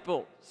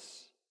disciples?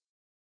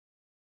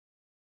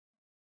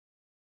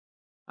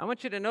 I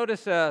want you to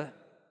notice a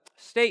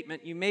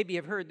statement. You maybe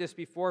have heard this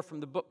before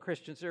from the book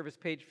Christian Service,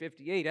 page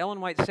 58. Ellen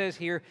White says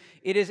here,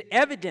 "It is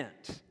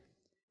evident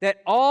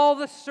that all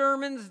the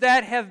sermons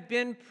that have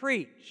been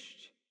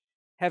preached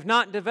have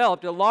not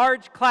developed a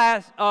large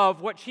class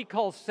of what she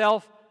calls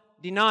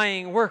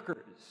self-denying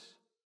workers."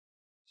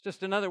 It's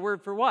just another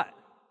word for what?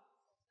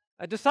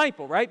 A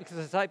disciple, right? Because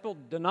a disciple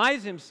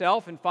denies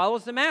himself and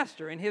follows the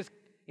master in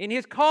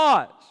his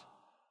cause.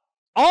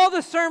 All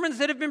the sermons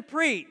that have been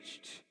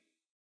preached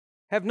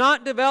have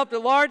not developed a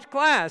large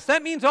class.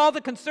 That means all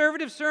the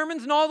conservative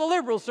sermons and all the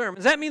liberal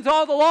sermons. That means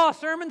all the law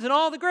sermons and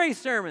all the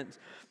grace sermons.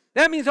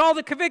 That means all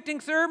the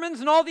convicting sermons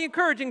and all the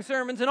encouraging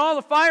sermons and all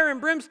the fire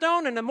and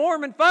brimstone and the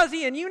Mormon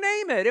fuzzy and you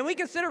name it. And we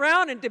can sit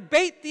around and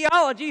debate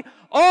theology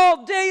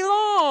all day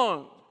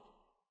long.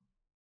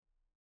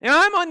 Now,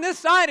 I'm on this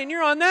side and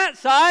you're on that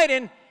side,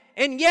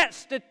 and yet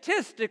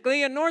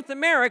statistically in North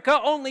America,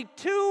 only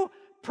 2%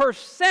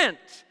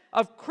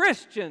 of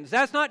Christians,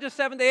 that's not just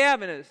Seventh-day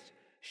Adventists,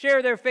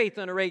 share their faith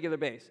on a regular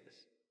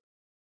basis.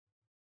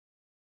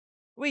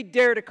 We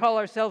dare to call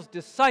ourselves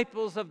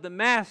disciples of the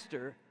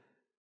Master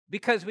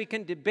because we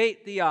can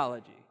debate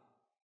theology.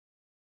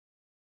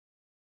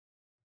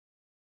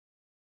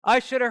 I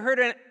should have heard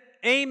an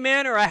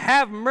amen or a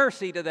have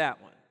mercy to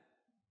that one.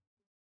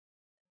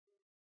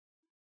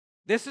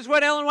 This is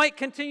what Ellen White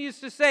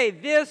continues to say.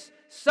 This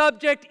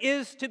subject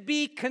is to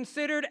be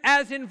considered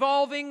as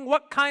involving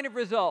what kind of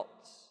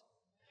results?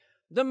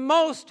 The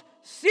most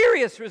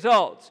serious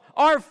results.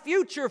 Our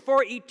future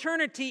for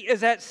eternity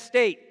is at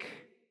stake.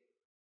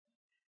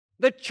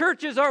 The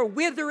churches are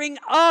withering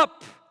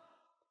up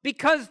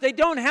because they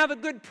don't have a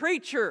good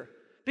preacher,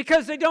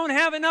 because they don't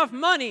have enough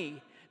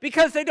money,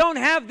 because they don't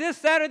have this,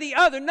 that, or the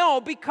other.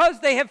 No, because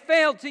they have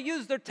failed to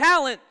use their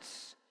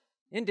talents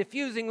in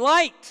diffusing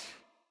light.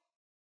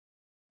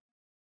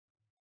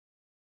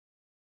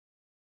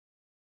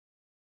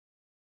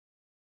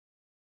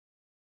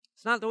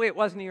 It's not the way it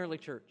was in the early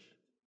church.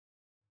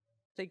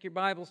 Take your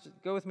Bibles,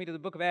 go with me to the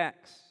book of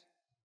Acts.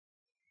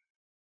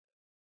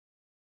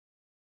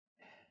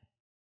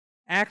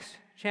 Acts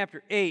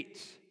chapter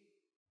 8.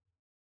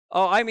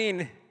 Oh, I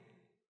mean,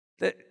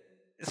 there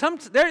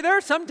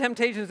are some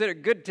temptations that are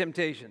good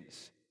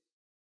temptations.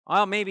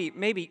 Well,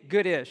 maybe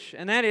good-ish.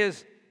 And that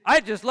is,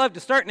 I'd just love to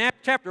start in Acts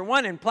chapter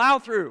 1 and plow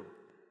through.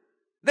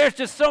 There's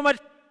just so much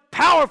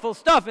powerful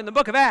stuff in the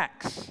book of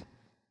Acts.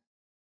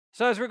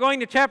 So as we're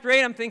going to chapter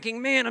 8, I'm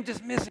thinking, man, I'm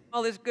just missing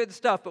all this good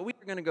stuff. But we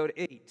are going to go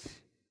to 8.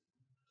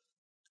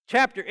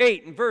 Chapter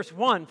 8 and verse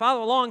 1.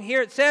 Follow along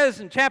here. It says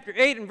in chapter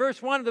 8 and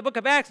verse 1 of the book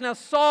of Acts, now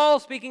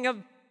Saul, speaking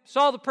of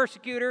Saul the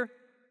persecutor,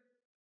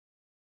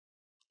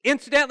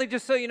 incidentally,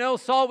 just so you know,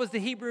 Saul was the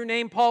Hebrew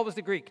name, Paul was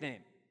the Greek name.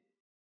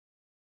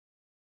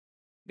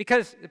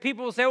 Because the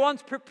people will say,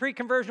 one's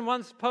pre-conversion,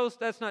 one's post.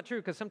 That's not true,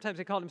 because sometimes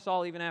they called him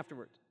Saul even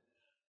afterwards.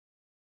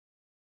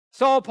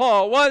 Saul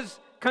Paul was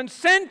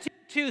consenting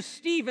to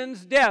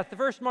Stephen's death, the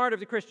first martyr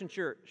of the Christian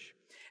church.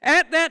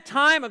 At that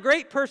time, a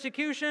great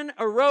persecution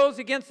arose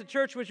against the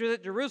church which was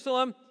at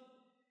Jerusalem,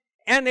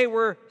 and they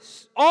were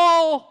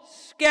all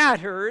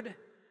scattered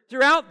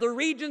throughout the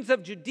regions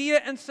of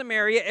Judea and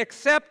Samaria,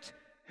 except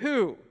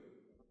who?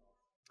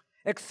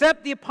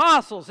 Except the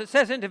apostles, it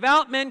says, and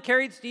devout men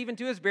carried Stephen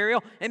to his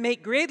burial and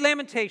made great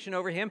lamentation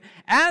over him.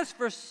 As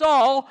for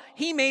Saul,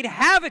 he made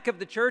havoc of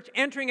the church,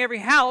 entering every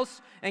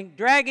house and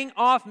dragging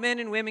off men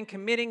and women,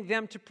 committing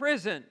them to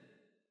prison.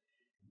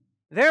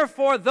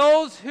 Therefore,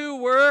 those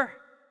who were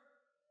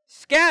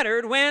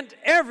scattered went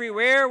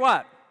everywhere,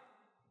 what?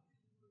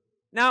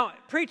 Now,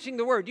 preaching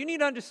the word. You need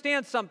to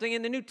understand something.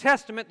 In the New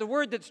Testament, the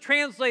word that's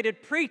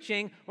translated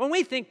preaching, when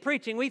we think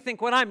preaching, we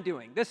think what I'm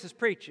doing. This is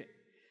preaching.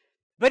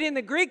 But in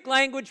the Greek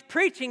language,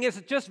 preaching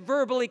isn't just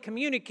verbally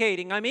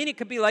communicating. I mean, it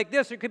could be like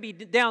this, or it could be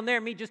down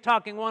there, me just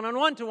talking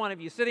one-on-one to one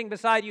of you. Sitting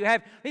beside you,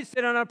 he's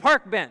sitting on a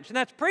park bench, and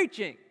that's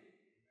preaching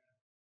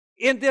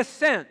in this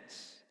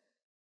sense.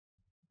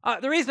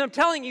 The reason I'm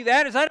telling you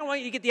that is I don't want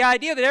you to get the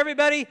idea that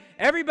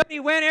everybody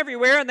went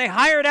everywhere and they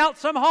hired out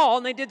some hall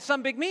and they did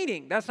some big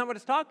meeting. That's not what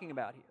it's talking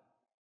about here.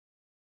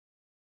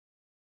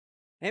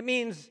 It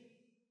means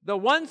the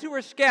ones who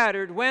were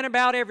scattered went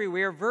about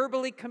everywhere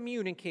verbally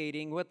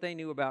communicating what they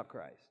knew about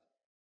Christ.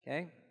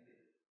 Okay?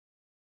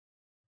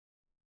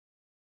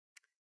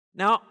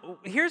 Now,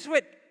 here's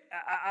what,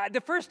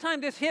 the first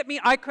time this hit me,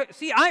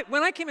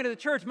 when I came into the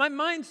church, my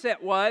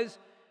mindset was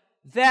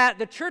that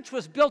the church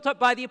was built up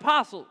by the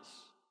apostles.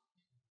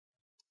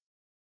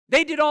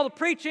 They did all the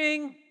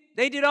preaching,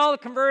 they did all the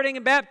converting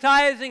and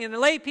baptizing, and the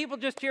lay people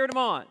just cheered them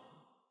on.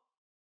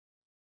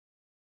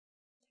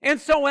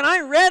 And so when I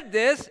read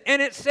this,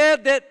 and it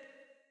said that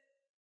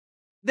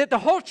the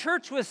whole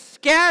church was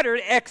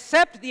scattered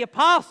except the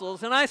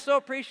apostles, and I so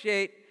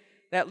appreciate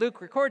that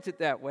Luke records it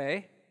that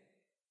way,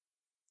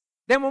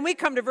 then when we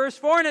come to verse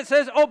 4, and it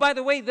says, oh, by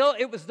the way,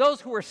 it was those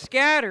who were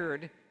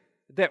scattered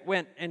that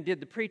went and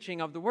did the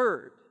preaching of the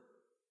word.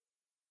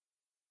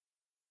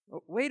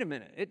 Wait a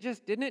minute.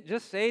 Didn't it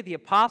just say the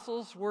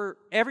apostles were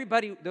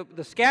everybody,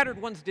 the scattered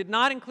ones did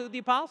not include the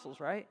apostles,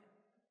 right?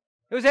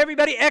 It was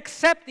everybody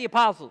except the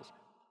apostles,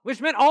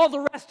 which meant all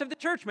the rest of the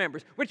church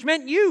members, which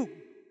meant you,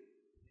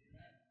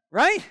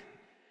 right?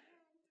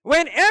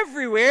 Went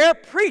everywhere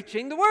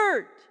preaching the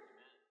word.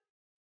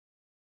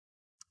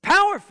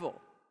 Powerful.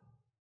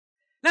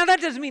 Now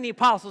that doesn't mean the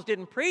apostles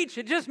didn't preach.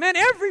 It just meant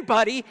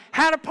everybody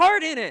had a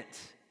part in it.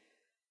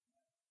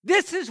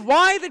 This is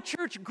why the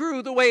church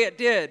grew the way it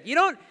did.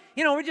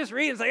 We just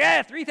read, it's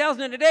like,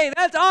 3,000 in a day,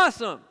 that's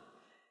awesome.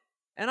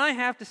 And I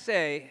have to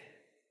say,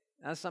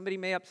 now somebody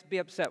may be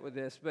upset with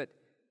this, but,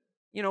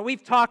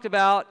 we've talked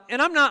about,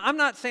 and I'm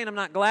not saying I'm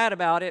not glad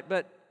about it,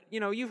 but,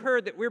 you've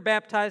heard that we're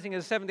baptizing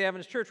as a Seventh-day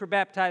Adventist church, we're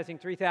baptizing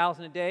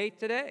 3,000 a day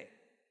today.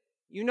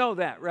 You know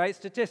that, right?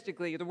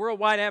 Statistically, the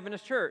Worldwide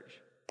Adventist Church.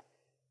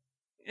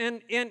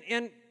 And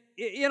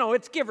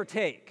it's give or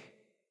take.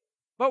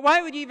 But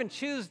why would you even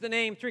choose the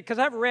name 3? Because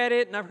I've read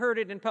it and I've heard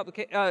it in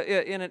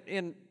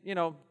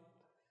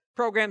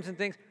programs and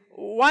things.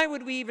 Why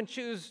would we even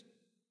choose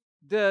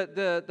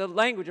the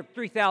language of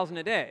 3,000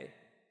 a day?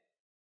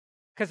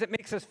 Because it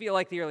makes us feel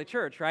like the early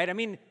church, right? I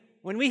mean,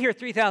 when we hear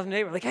 3,000 a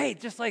day, we're like, hey,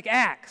 just like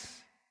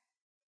Acts.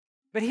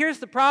 But here's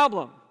the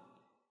problem.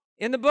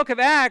 In the book of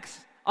Acts,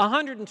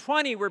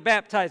 120 were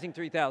baptizing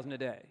 3,000 a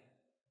day.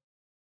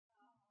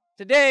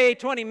 Today,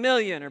 20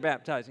 million are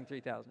baptizing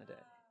 3,000 a day.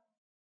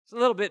 It's a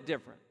little bit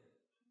different.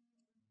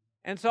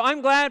 And so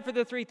I'm glad for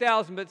the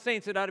 3,000, but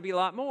saints, it ought to be a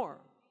lot more.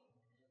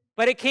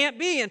 But it can't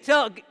be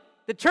until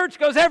the church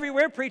goes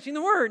everywhere preaching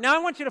the word. Now I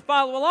want you to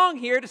follow along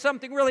here to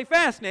something really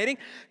fascinating,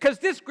 because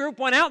this group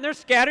went out and they're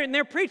scattered and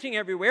they're preaching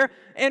everywhere,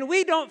 and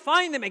we don't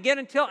find them again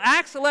until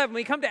Acts 11.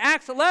 We come to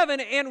Acts 11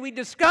 and we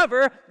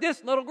discover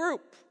this little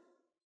group.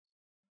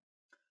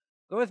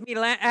 Go with me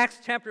to Acts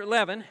chapter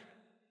 11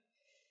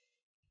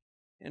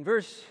 and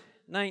verse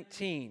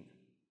 19.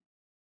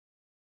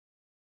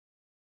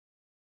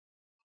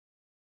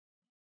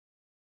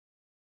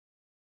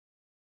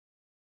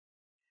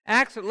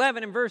 Acts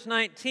 11 and verse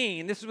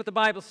 19, this is what the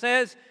Bible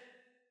says. It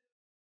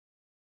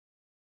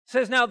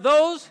says, now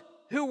those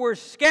who were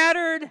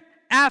scattered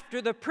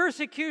after the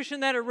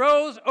persecution that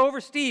arose over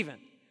Stephen.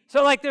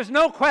 So there's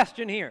no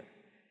question here,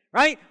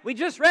 right? We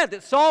just read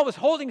that Saul was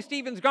holding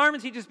Stephen's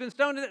garments. He'd just been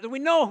stoned to death. We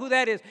know who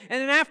that is.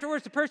 And then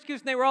afterwards, the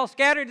persecution, they were all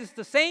scattered. It's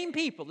the same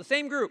people, the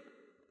same group.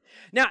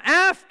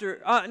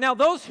 Now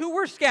those who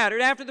were scattered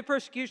after the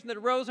persecution that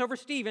arose over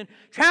Stephen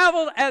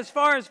traveled as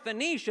far as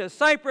Phoenicia,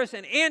 Cyprus,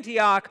 and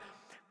Antioch,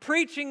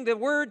 preaching the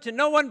word to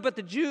no one but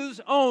the Jews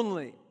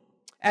only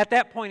at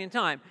that point in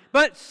time.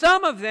 But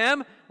some of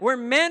them were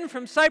men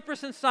from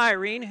Cyprus and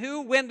Cyrene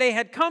who, when they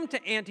had come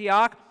to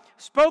Antioch,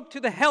 spoke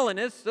to the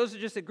Hellenists, those are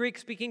just the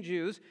Greek-speaking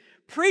Jews,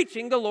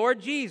 preaching the Lord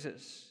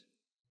Jesus.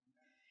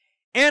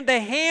 And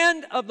the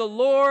hand of the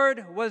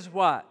Lord was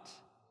what?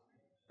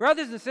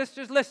 Brothers and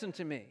sisters, listen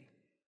to me.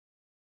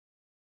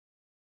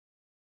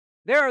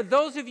 There are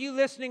those of you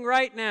listening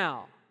right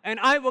now, and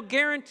I will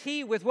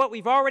guarantee with what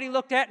we've already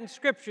looked at in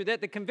Scripture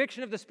that the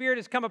conviction of the Spirit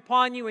has come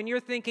upon you and you're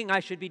thinking, I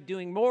should be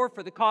doing more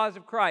for the cause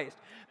of Christ.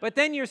 But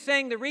then you're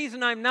saying, the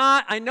reason I'm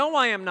not, I know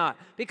I am not,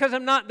 because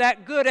I'm not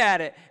that good at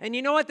it. And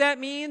you know what that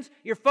means?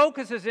 Your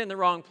focus is in the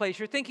wrong place.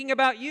 You're thinking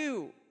about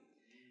you.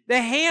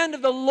 The hand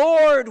of the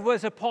Lord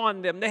was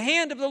upon them. The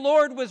hand of the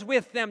Lord was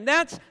with them.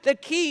 That's the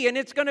key, and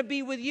it's going to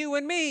be with you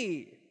and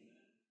me.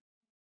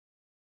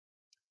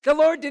 The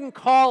Lord didn't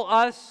call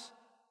us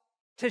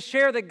to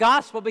share the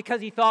gospel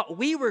because He thought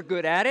we were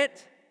good at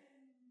it.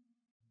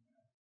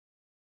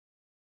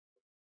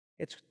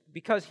 It's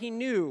because He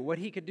knew what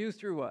He could do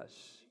through us.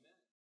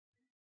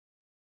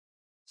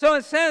 So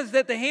it says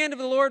that the hand of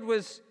the Lord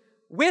was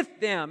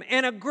with them,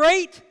 and a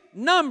great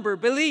number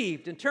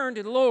believed and turned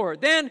to the Lord.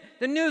 Then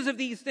the news of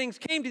these things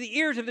came to the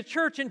ears of the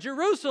church in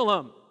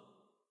Jerusalem.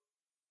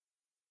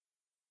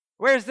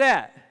 Where's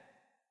that?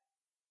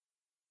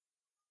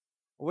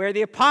 Where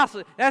the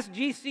apostles, that's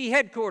GC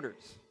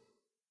headquarters.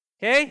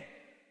 Okay?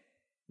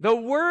 The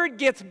word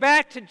gets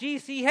back to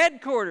GC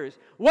headquarters.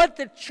 What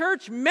the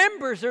church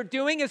members are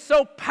doing is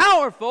so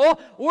powerful,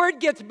 word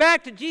gets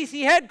back to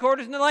GC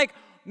headquarters, and they're like,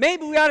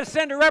 maybe we ought to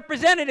send a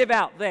representative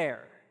out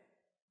there.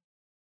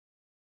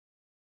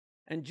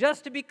 And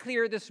just to be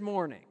clear this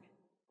morning,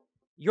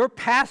 your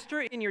pastor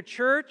in your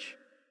church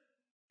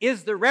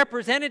is the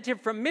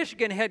representative from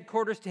Michigan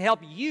headquarters to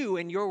help you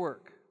in your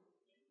work.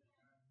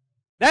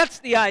 That's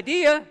the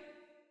idea.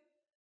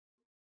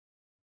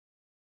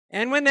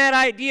 And when that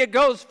idea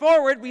goes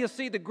forward, we'll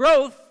see the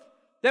growth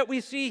that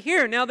we see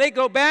here. Now they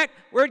go back,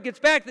 word gets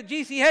back to the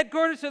GC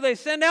headquarters, so they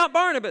send out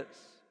Barnabas.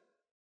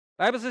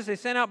 The Bible says they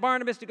sent out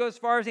Barnabas to go as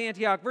far as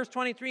Antioch. Verse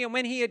 23, and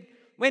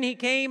when he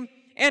came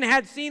and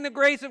had seen the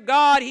grace of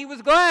God, he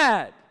was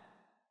glad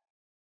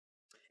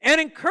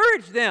and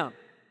encouraged them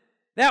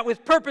that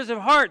with purpose of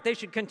heart they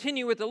should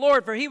continue with the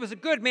Lord, for he was a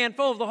good man,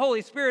 full of the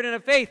Holy Spirit and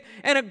of faith,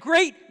 and a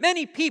great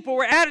many people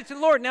were added to the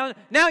Lord.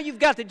 Now you've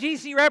got the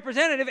GC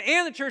representative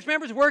and the church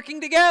members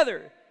working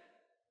together.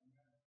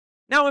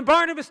 Now when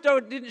Barnabas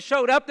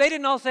showed up, they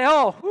didn't all say,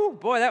 oh, whew,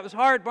 boy, that was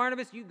hard,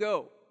 Barnabas, you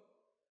go.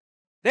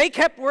 They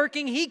kept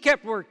working, he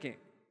kept working.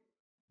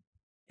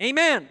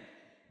 Amen.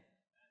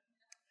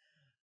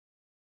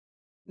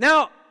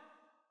 Now,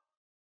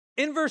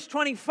 in verse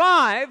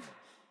 25,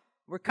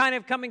 we're kind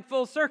of coming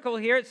full circle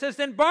here. It says,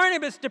 then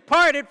Barnabas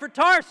departed for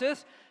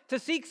Tarsus to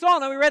seek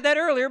Saul. Now, we read that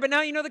earlier, but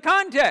now you know the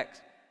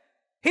context.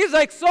 He's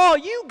like, Saul,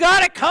 you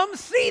got to come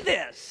see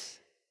this.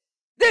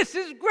 This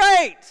is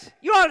great.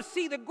 You ought to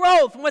see the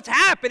growth and what's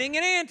happening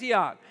in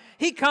Antioch.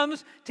 He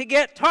comes to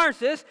get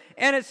Tarsus,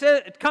 and it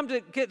says, come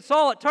to get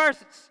Saul at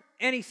Tarsus,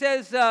 and he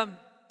says,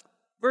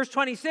 verse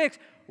 26,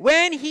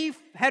 when he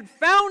had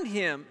found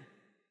him,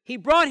 he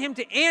brought him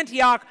to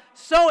Antioch.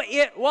 So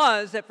it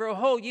was that for a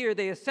whole year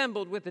they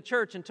assembled with the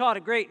church and taught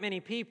a great many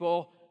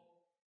people,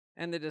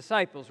 and the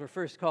disciples were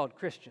first called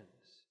Christians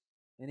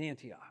in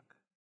Antioch.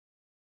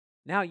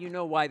 Now you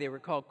know why they were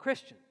called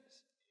Christians.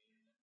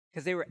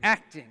 Because they were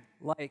acting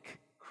like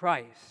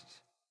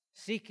Christ,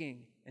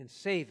 seeking and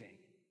saving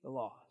the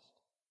lost.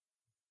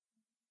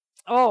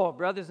 Oh,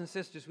 brothers and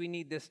sisters, we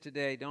need this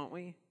today, don't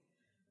we?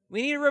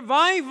 We need a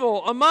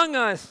revival among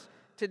us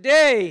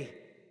today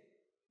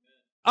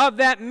of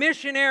that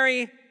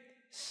missionary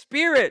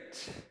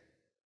spirit.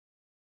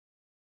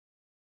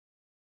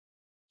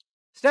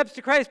 Steps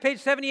to Christ, page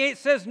 78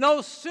 says,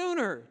 no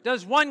sooner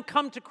does one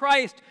come to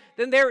Christ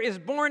than there is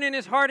born in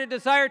his heart a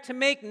desire to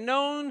make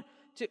known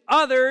to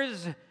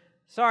others,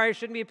 sorry,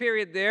 shouldn't be a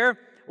period there,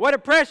 what a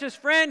precious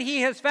friend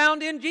he has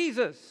found in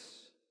Jesus.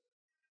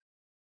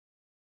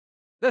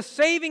 The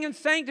saving and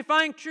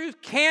sanctifying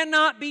truth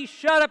cannot be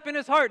shut up in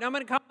his heart. Now, I'm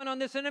going to comment on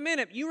this in a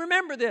minute. You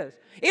remember this.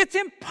 It's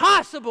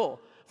impossible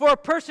for a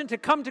person to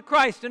come to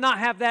Christ and not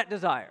have that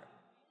desire.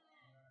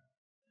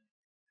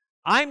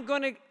 I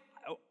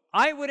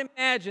would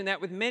imagine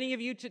that with many of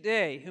you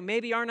today who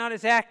maybe are not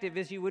as active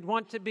as you would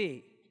want to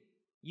be,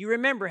 you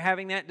remember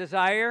having that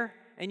desire,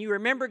 and you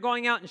remember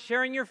going out and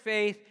sharing your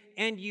faith,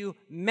 and you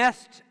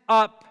messed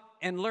up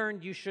and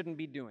learned you shouldn't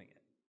be doing it.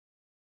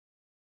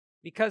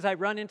 Because I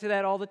run into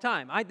that all the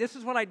time. This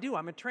is what I do.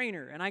 I'm a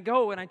trainer, and I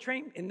go and I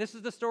train, and this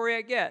is the story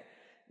I get.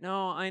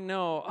 No, I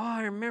know. Oh,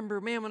 I remember,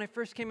 man, when I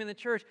first came in the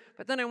church,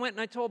 but then I went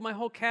and I told my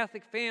whole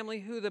Catholic family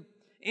who the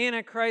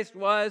Antichrist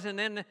was, and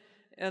then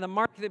the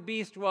mark of the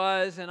beast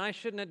was, and I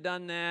shouldn't have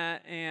done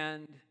that,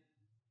 and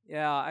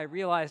yeah, I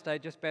realized I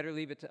just better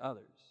leave it to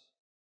others.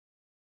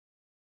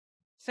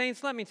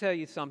 Saints, let me tell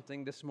you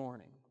something this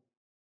morning.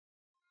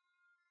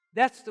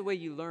 That's the way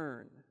you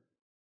learn.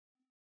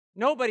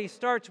 Nobody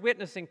starts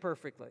witnessing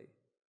perfectly.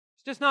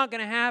 It's just not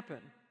going to happen.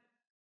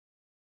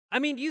 I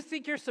mean, do you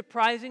think you're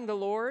surprising the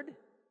Lord?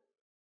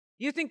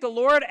 You think the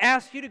Lord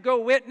asked you to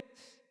go witness?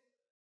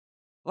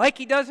 Like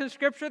He does in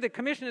Scripture, the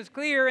commission is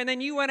clear, and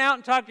then you went out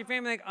and talked to your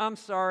family like, I'm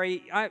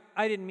sorry,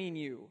 I didn't mean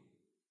you.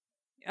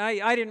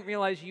 I didn't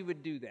realize you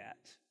would do that.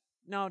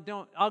 No,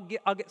 don't. I'll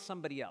get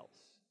somebody else.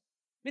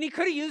 I mean, He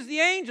could have used the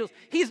angels.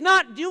 He's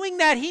not doing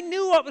that. He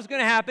knew what was going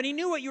to happen. He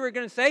knew what you were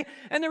going to say.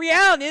 And the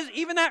reality is,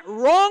 even that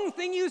wrong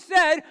thing you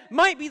said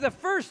might be the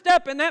first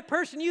step in that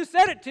person you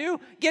said it to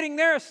getting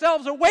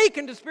themselves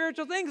awakened to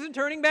spiritual things and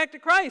turning back to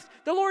Christ.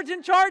 The Lord's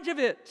in charge of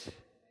it.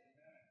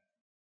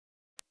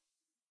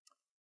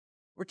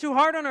 We're too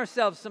hard on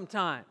ourselves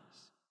sometimes.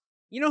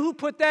 You know who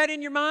put that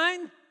in your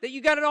mind? That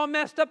you got it all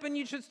messed up and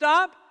you should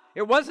stop?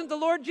 It wasn't the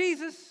Lord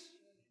Jesus.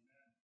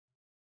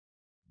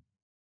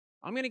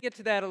 I'm going to get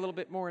to that a little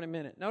bit more in a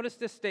minute. Notice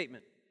this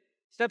statement.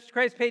 Steps to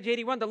Christ, page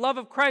 81. The love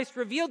of Christ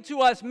revealed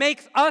to us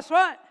makes us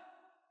what?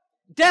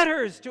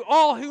 Debtors to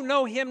all who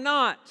know Him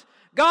not.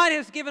 God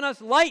has given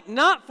us light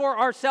not for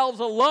ourselves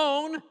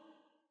alone,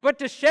 but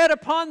to shed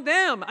upon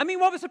them. I mean,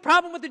 what was the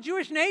problem with the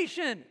Jewish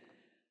nation?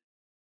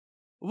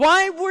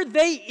 Why were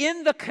they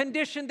in the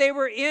condition they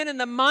were in and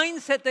the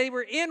mindset they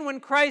were in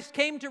when Christ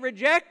came to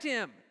reject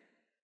Him?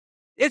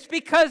 It's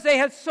because they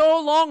had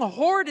so long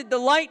hoarded the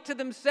light to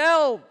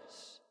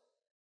themselves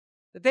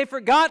that they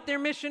forgot their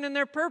mission and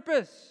their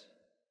purpose.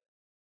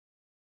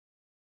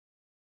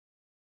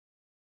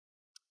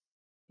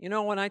 You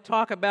know, when I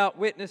talk about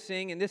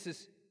witnessing, and this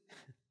is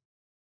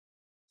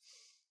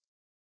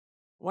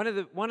one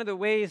of the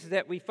ways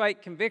that we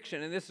fight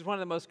conviction, and this is one of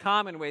the most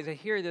common ways, I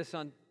hear this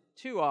on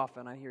too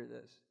often, I hear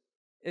this,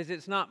 is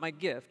it's not my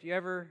gift.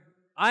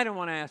 I don't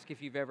want to ask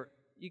if you've ever,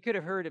 you could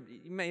have heard it,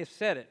 you may have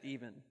said it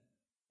even.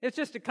 It's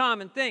just a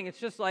common thing. It's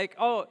just like,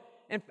 oh,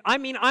 and I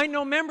mean, I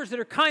know members that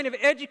are kind of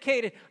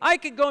educated. I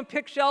could go and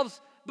pick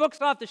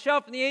books off the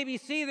shelf in the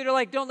ABC that are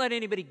like, don't let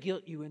anybody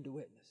guilt you into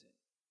witnessing.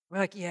 We're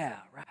like, yeah,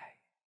 right.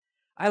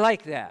 I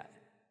like that.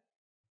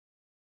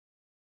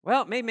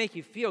 Well, it may make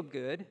you feel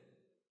good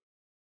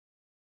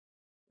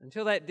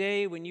until that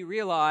day when you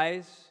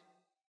realize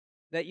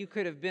that you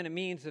could have been a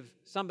means of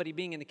somebody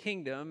being in the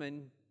kingdom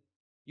and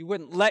you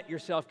wouldn't let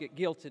yourself get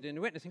guilted into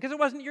witnessing because it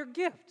wasn't your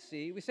gift,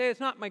 see? We say it's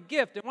not my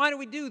gift, and why do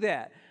we do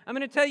that? I'm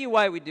going to tell you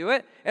why we do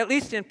it, at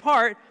least in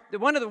part.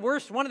 One of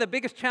the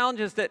biggest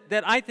challenges that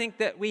I think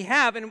that we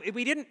have, and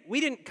we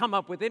didn't come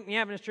up with it in the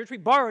Adventist church, we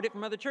borrowed it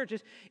from other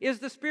churches, is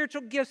the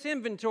spiritual gifts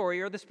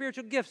inventory or the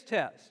spiritual gifts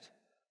test.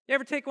 You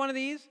ever take one of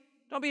these?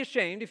 Don't be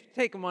ashamed if you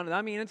take one of them.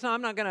 I mean,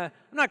 I'm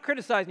not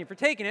criticizing you for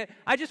taking it.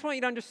 I just want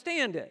you to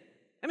understand it.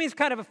 I mean, it's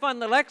kind of a fun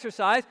little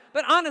exercise,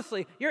 but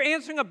honestly, you're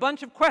answering a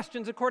bunch of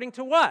questions according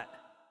to what?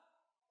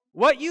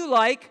 What you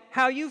like,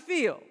 how you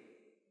feel.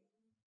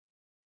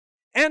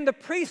 And the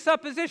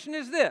presupposition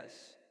is this.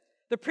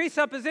 The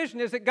presupposition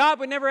is that God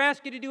would never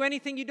ask you to do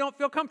anything you don't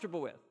feel comfortable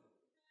with.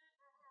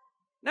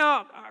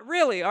 Now,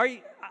 really, are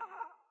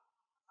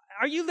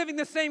you living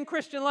the same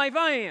Christian life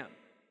I am?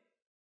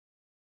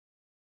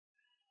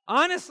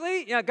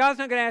 Honestly, yeah, God's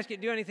not going to ask you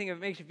to do anything if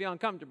it makes you feel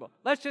uncomfortable.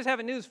 Let's just have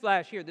a news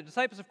flash here. The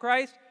disciples of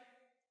Christ,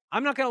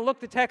 I'm not going to look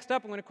the text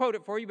up. I'm going to quote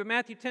it for you, but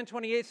Matthew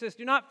 10:28 says,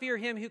 "Do not fear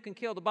him who can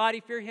kill the body.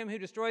 Fear him who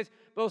destroys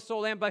both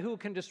soul and body, who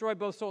can destroy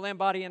both soul and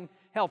body in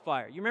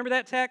hellfire." You remember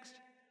that text?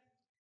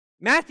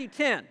 Matthew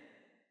 10.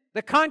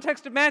 The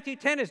context of Matthew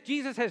 10 is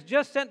Jesus has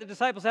just sent the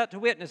disciples out to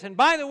witness. And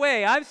by the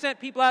way, I've sent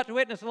people out to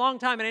witness a long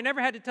time, and I never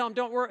had to tell them,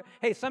 don't worry,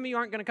 hey, some of you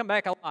aren't going to come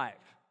back alive.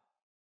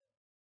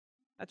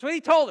 That's what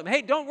he told them.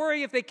 Hey, don't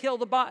worry if they kill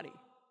the body.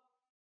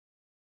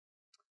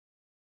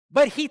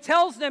 But he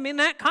tells them in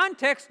that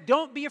context,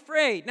 don't be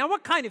afraid. Now,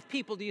 what kind of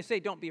people do you say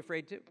don't be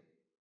afraid to?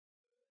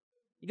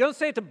 You don't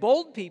say it to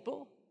bold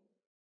people.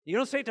 You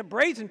don't say it to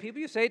brazen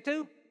people. You say it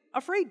to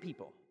afraid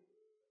people.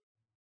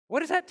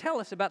 What does that tell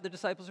us about the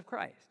disciples of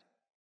Christ?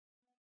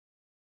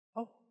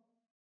 Oh,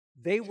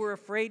 they were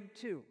afraid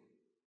too.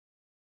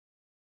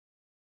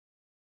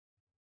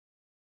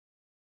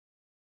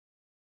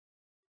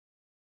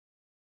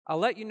 I'll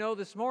let you know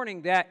this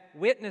morning that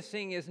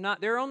witnessing is not,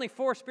 there are only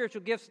 4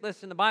 spiritual gifts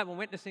listed in the Bible, and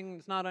witnessing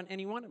is not on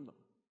any one of them.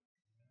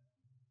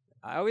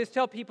 I always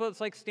tell people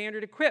it's like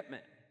standard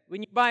equipment.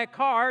 When you buy a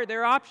car,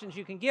 there are options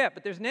you can get,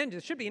 but there's an engine.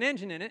 There should be an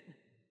engine in it.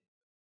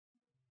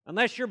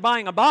 Unless you're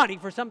buying a body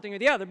for something or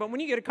the other. But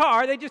when you get a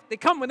car, they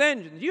come with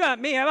engines. You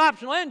may have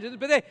optional engines,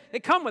 but they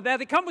come with that.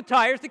 They come with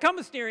tires. They come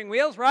with steering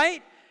wheels,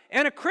 right?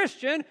 And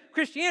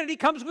Christianity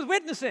comes with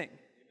witnessing.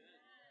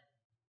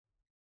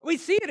 We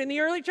see it in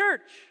the early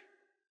church.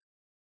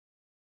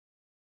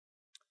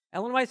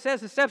 Ellen White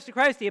says in Steps to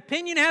Christ, the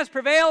opinion has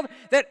prevailed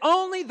that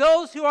only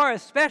those who are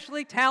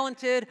especially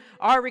talented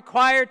are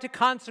required to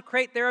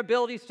consecrate their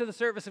abilities to the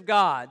service of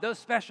God. Those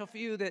special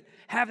few that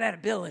have that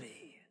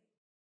ability.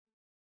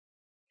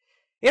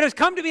 It has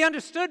come to be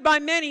understood by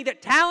many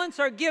that talents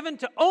are given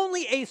to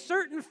only a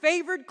certain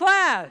favored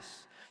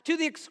class, to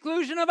the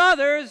exclusion of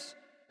others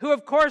who,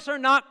 of course, are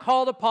not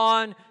called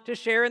upon to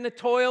share in the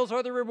toils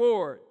or the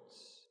rewards.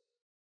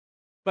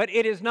 But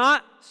it is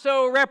not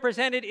so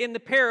represented in the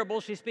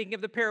parable. She's speaking of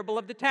the parable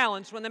of the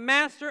talents. When the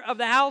master of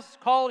the house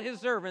called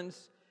his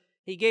servants,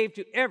 he gave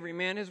to every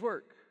man his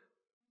work.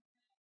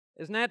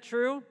 Isn't that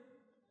true?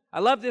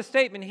 I love this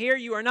statement here.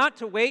 You are not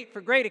to wait for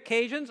great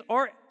occasions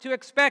or to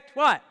expect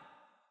what?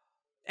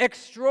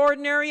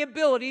 Extraordinary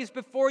abilities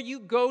before you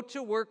go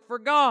to work for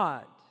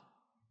God.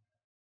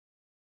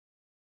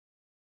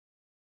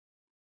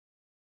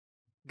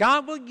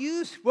 God will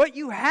use what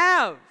you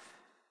have.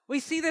 We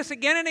see this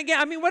again and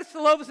again. I mean, what's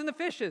the loaves and the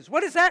fishes?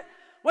 What is that?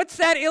 What's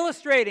that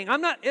illustrating?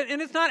 And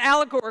it's not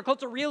allegorical.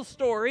 It's a real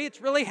story.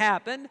 It's really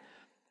happened.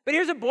 But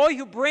here's a boy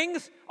who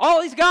brings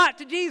all he's got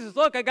to Jesus.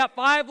 Look, I got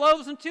 5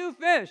 loaves and 2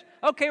 fish.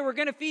 Okay, we're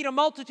going to feed a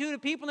multitude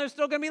of people, and there's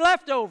still going to be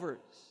leftovers.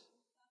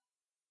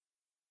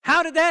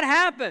 How did that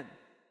happen?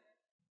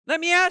 Let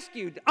me ask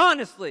you,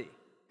 honestly,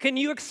 can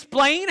you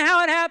explain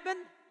how it happened?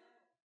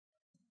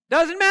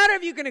 Doesn't matter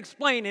if you can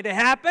explain it. It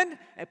happened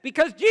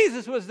because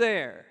Jesus was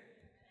there.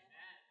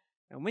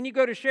 And when you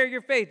go to share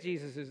your faith,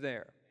 Jesus is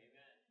there.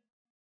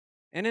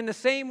 And in the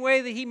same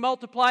way that He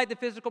multiplied the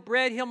physical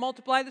bread, He'll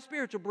multiply the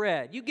spiritual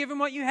bread. You give Him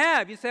what you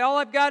have. You say, all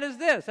I've got is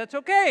this. That's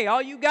okay.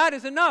 All you got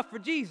is enough for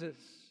Jesus.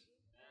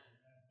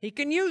 He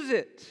can use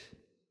it.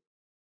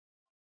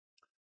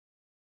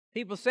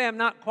 People say I'm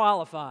not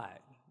qualified.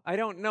 I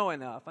don't know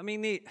enough. I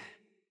mean,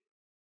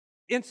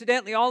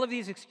 incidentally, all of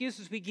these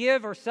excuses we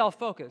give are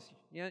self-focused.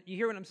 You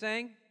hear what I'm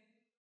saying?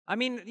 I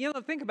mean,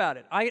 think about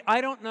it.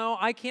 I don't know.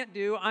 I can't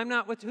do. I'm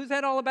not. Who's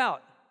that all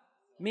about?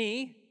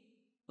 Me.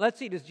 Let's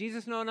see. Does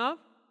Jesus know enough?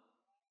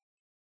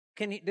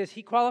 Does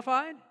He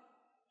qualified?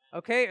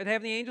 Okay. Are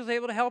the angels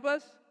able to help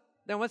us?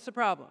 Then what's the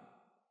problem?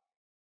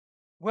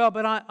 Well,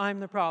 but I'm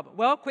the problem.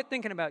 Well, quit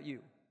thinking about you.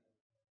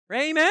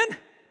 Amen?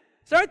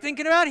 Start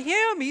thinking about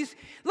Him.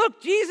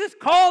 Look, Jesus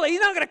called. He's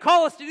not going to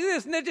call us to do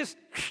this and then just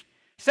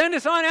send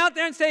us on out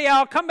there and say,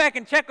 I'll come back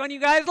and check on you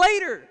guys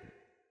later.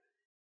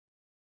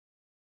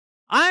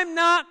 I'm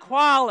not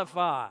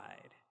qualified.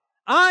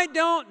 I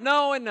don't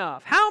know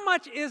enough. How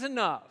much is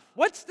enough?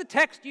 What's the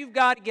text you've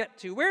got to get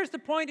to? Where's the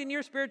point in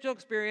your spiritual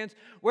experience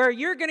where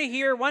you're going to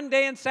hear one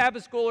day in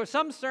Sabbath school or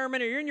some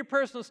sermon or you're in your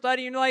personal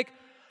study and you're like,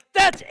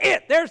 that's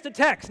it. There's the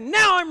text.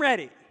 Now I'm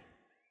ready.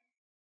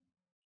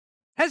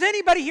 Has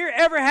anybody here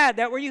ever had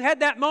that where you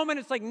had that moment?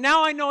 It's like,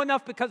 now I know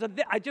enough because of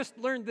this. I just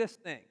learned this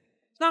thing.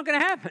 It's not going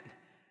to happen.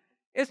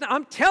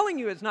 I'm telling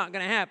you it's not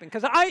going to happen.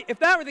 Because if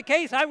that were the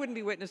case, I wouldn't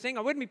be witnessing.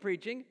 I wouldn't be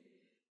preaching.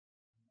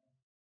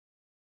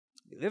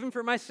 I'd be living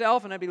for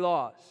myself and I'd be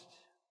lost.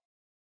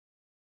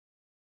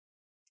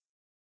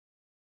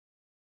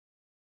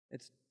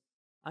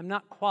 I'm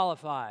not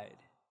qualified.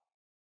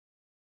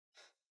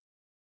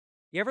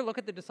 You ever look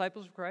at the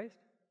disciples of Christ?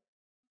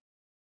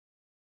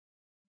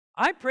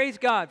 I praise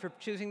God for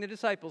choosing the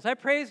disciples. I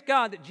praise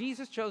God that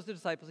Jesus chose the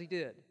disciples He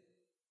did.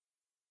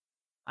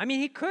 I mean,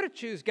 He could have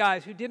chosen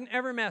guys who didn't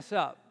ever mess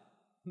up,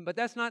 but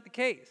that's not the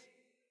case.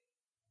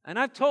 And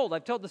I've told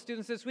the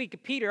students this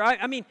week, Peter,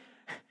 I mean,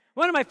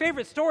 one of my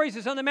favorite stories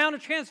is on the Mount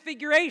of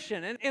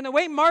Transfiguration. And the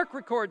way Mark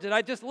records it,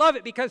 I just love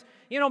it because,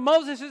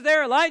 Moses is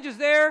there, Elijah's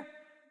there.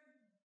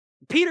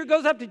 Peter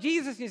goes up to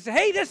Jesus and he says,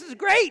 hey, this is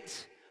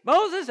great.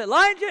 Moses,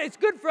 Elijah, it's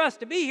good for us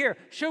to be here.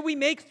 Should we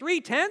make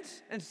 3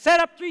 tents and set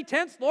up 3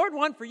 tents, Lord?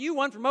 One for you,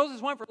 one for Moses,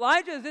 one for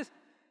Elijah. Is this?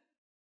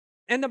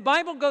 And the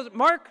Bible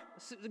Mark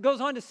goes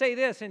on to say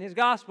this in his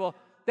gospel,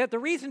 that the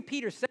reason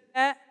Peter said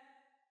that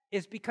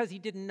is because he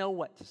didn't know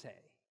what to say.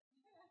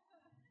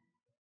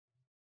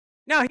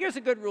 Now, here's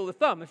a good rule of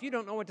thumb. If you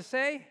don't know what to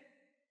say,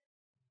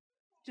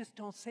 just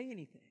don't say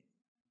anything.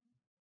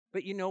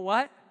 But you know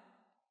what?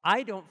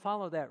 I don't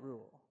follow that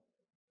rule.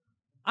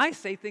 I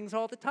say things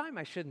all the time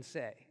I shouldn't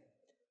say.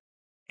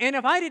 And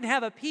if I didn't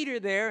have a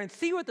Peter there and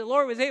see what the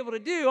Lord was able to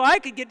do, I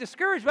could get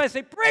discouraged by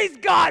saying, praise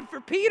God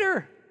for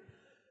Peter.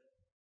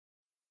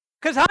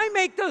 Because I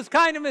make those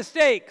kind of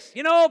mistakes.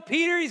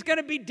 Peter, he's going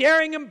to be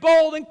daring and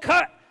bold and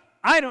cut.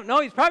 I don't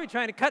know, he's probably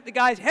trying to cut the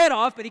guy's head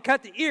off, but he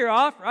cut the ear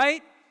off,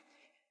 right?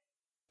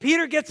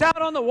 Peter gets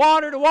out on the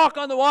water to walk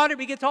on the water,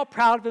 but he gets all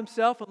proud of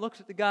himself and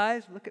looks at the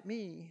guys, look at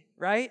me,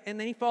 right? And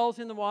then he falls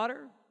in the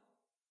water.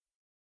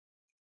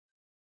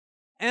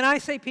 And I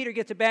say Peter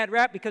gets a bad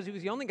rap because he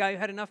was the only guy who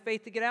had enough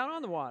faith to get out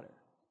on the water.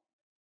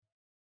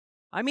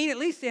 I mean, at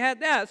least he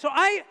had that. So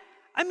I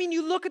mean,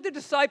 you look at the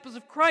disciples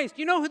of Christ.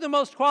 You know who the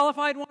most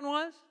qualified one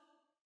was?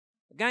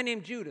 A guy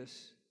named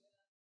Judas,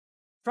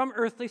 from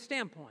earthly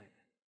standpoint.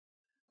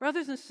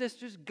 Brothers and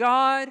sisters,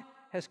 God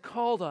has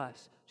called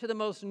us to the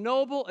most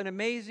noble and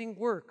amazing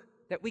work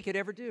that we could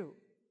ever do.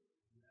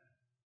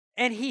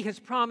 And He has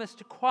promised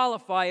to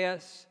qualify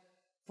us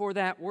for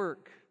that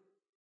work.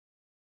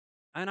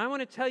 And I want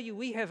to tell you,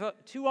 we have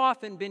too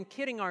often been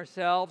kidding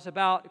ourselves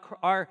about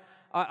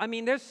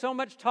there's so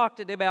much talk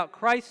today about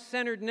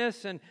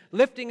Christ-centeredness and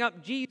lifting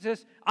up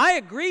Jesus. I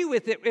agree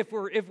with it if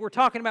we're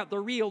talking about the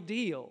real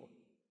deal.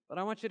 But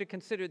I want you to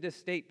consider this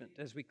statement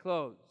as we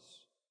close.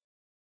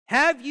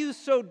 Have you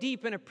so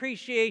deep an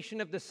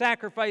appreciation of the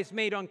sacrifice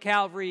made on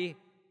Calvary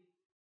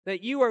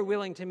that you are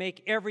willing to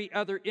make every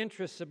other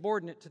interest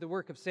subordinate to the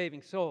work of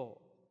saving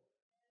souls?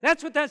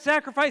 That's what that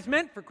sacrifice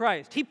meant for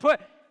Christ.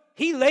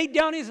 He laid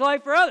down His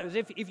life for others.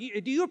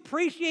 Do you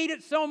appreciate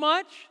it so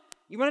much?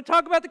 You want to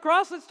talk about the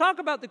cross? Let's talk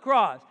about the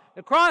cross.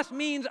 The cross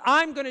means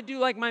I'm going to do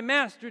like my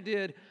Master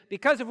did.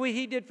 Because of what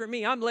He did for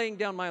me, I'm laying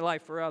down my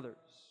life for others.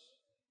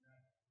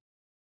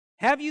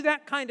 Have you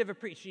that kind of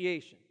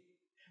appreciation?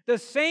 The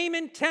same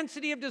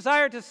intensity of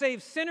desire to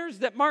save sinners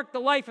that marked the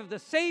life of the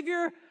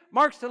Savior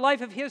marks the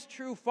life of His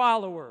true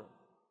follower.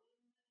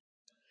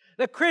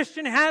 The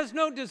Christian has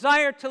no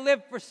desire to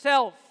live for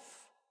self.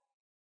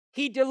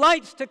 He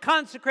delights to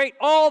consecrate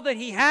all that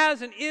he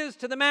has and is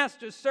to the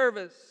Master's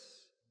service.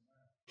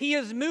 He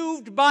is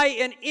moved by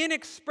an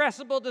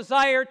inexpressible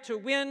desire to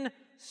win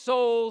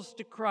souls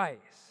to Christ.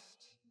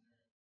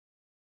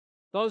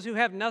 Those who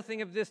have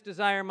nothing of this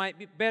desire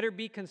might better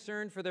be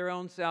concerned for their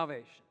own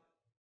salvation.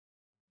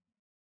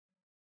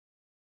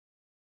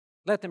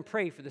 let them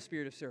pray for the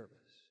spirit of service.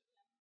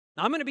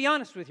 Now, I'm going to be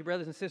honest with you,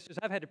 brothers and sisters.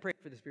 I've had to pray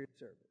for the spirit of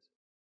service.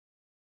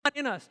 It's not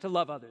in us to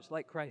love others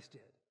like Christ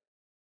did.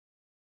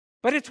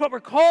 But it's what we're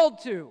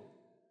called to.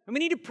 And we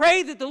need to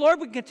pray that the Lord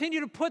would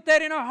continue to put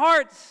that in our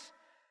hearts.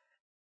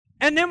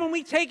 And then when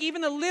we take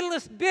even the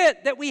littlest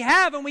bit that we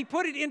have and we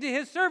put it into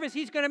His service,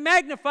 He's going to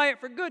magnify it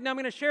for good. Now, I'm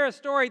going to share a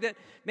story that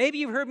maybe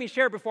you've heard me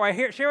share before.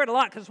 I share it a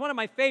lot because it's one of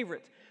my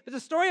favorites. It's a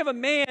story of a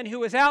man who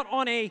was out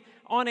on a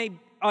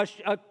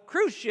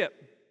cruise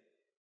ship.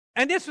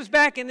 And this was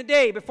back in the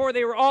day before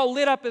they were all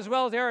lit up as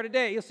well as they are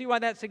today. You'll see why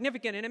that's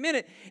significant in a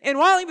minute. And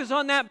while he was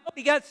on that boat,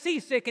 he got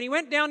seasick and he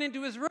went down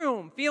into his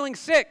room feeling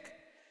sick.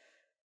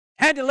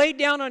 Had to lay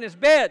down on his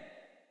bed.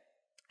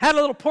 Had a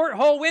little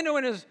porthole window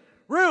in his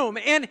room.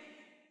 And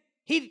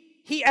he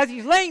as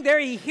he's laying there,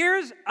 he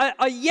hears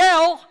a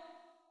yell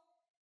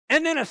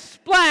and then a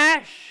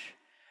splash.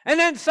 And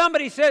then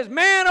somebody says,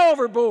 "Man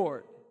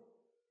overboard."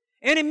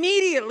 And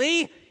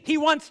immediately he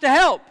wants to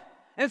help.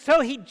 And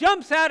so he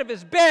jumps out of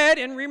his bed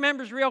and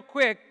remembers real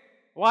quick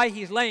why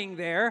he's laying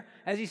there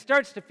as he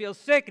starts to feel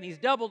sick and he's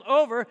doubled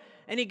over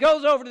and he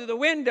goes over to the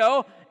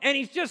window and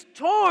he's just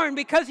torn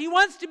because he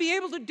wants to be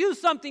able to do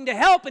something to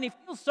help and he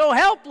feels so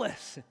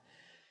helpless.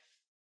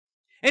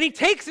 And he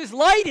takes his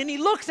light and he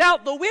looks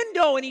out the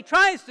window and he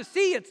tries to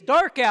see. It's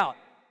dark out.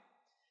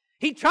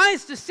 He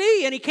tries to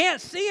see and he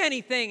can't see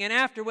anything. And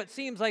after what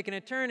seems like an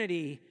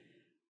eternity,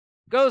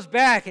 goes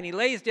back and he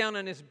lays down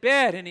on his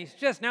bed and he's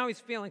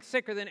feeling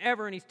sicker than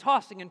ever and he's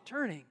tossing and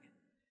turning,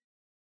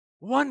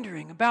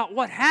 wondering about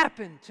what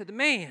happened to the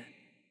man.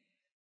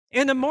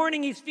 In the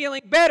morning he's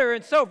feeling better,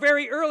 and so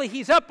very early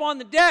he's up on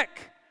the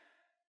deck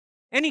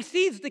and he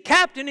sees the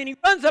captain and he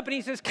runs up and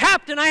he says,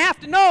 "Captain, I have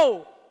to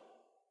know,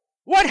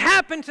 what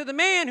happened to the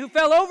man who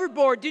fell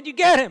overboard? Did you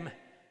get him?"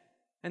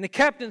 And the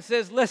captain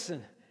says,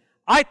 "Listen,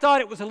 I thought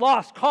it was a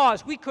lost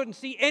cause. We couldn't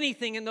see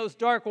anything in those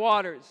dark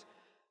waters.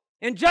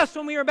 And just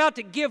when we were about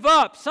to give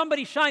up,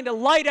 somebody shined a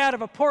light out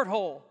of a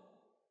porthole.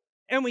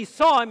 And we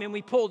saw him and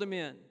we pulled him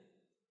in."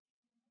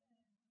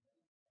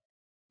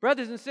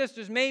 Brothers and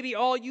sisters, maybe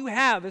all you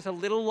have is a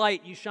little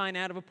light you shine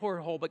out of a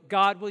porthole, but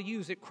God will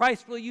use it.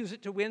 Christ will use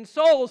it to win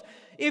souls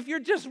if you're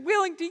just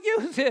willing to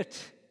use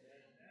it.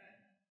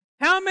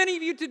 How many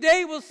of you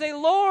today will say,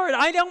 "Lord,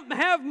 I don't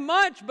have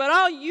much, but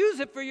I'll use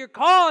it for your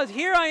cause.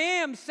 Here I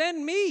am,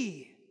 send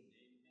me"?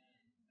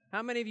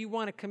 How many of you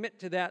want to commit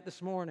to that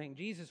this morning?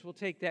 Jesus will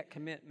take that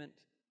commitment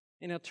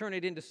and He'll turn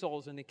it into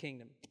souls in the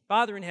kingdom.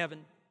 Father in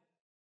heaven,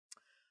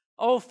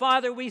 oh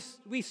Father, we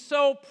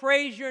so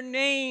praise your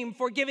name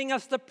for giving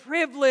us the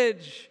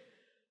privilege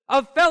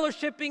of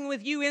fellowshipping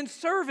with you in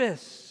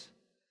service.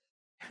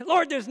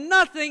 Lord, there's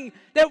nothing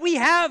that we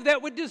have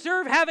that would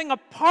deserve having a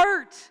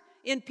part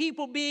in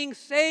people being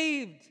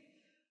saved.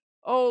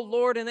 Oh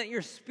Lord, and that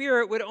your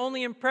Spirit would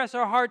only impress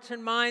our hearts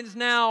and minds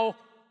now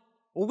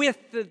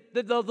with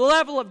the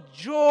level of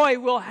joy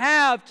we'll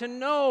have to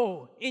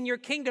know in your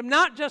kingdom,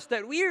 not just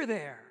that we're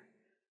there,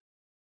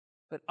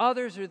 but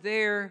others are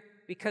there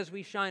because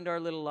we shined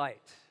our little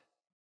light.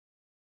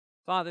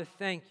 Father,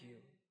 thank you.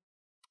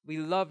 We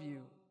love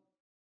you.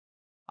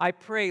 I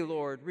pray,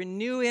 Lord,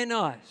 renew in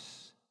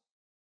us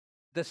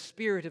the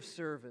spirit of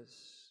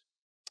service.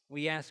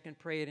 We ask and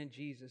pray it in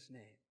Jesus'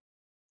 name.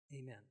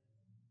 Amen.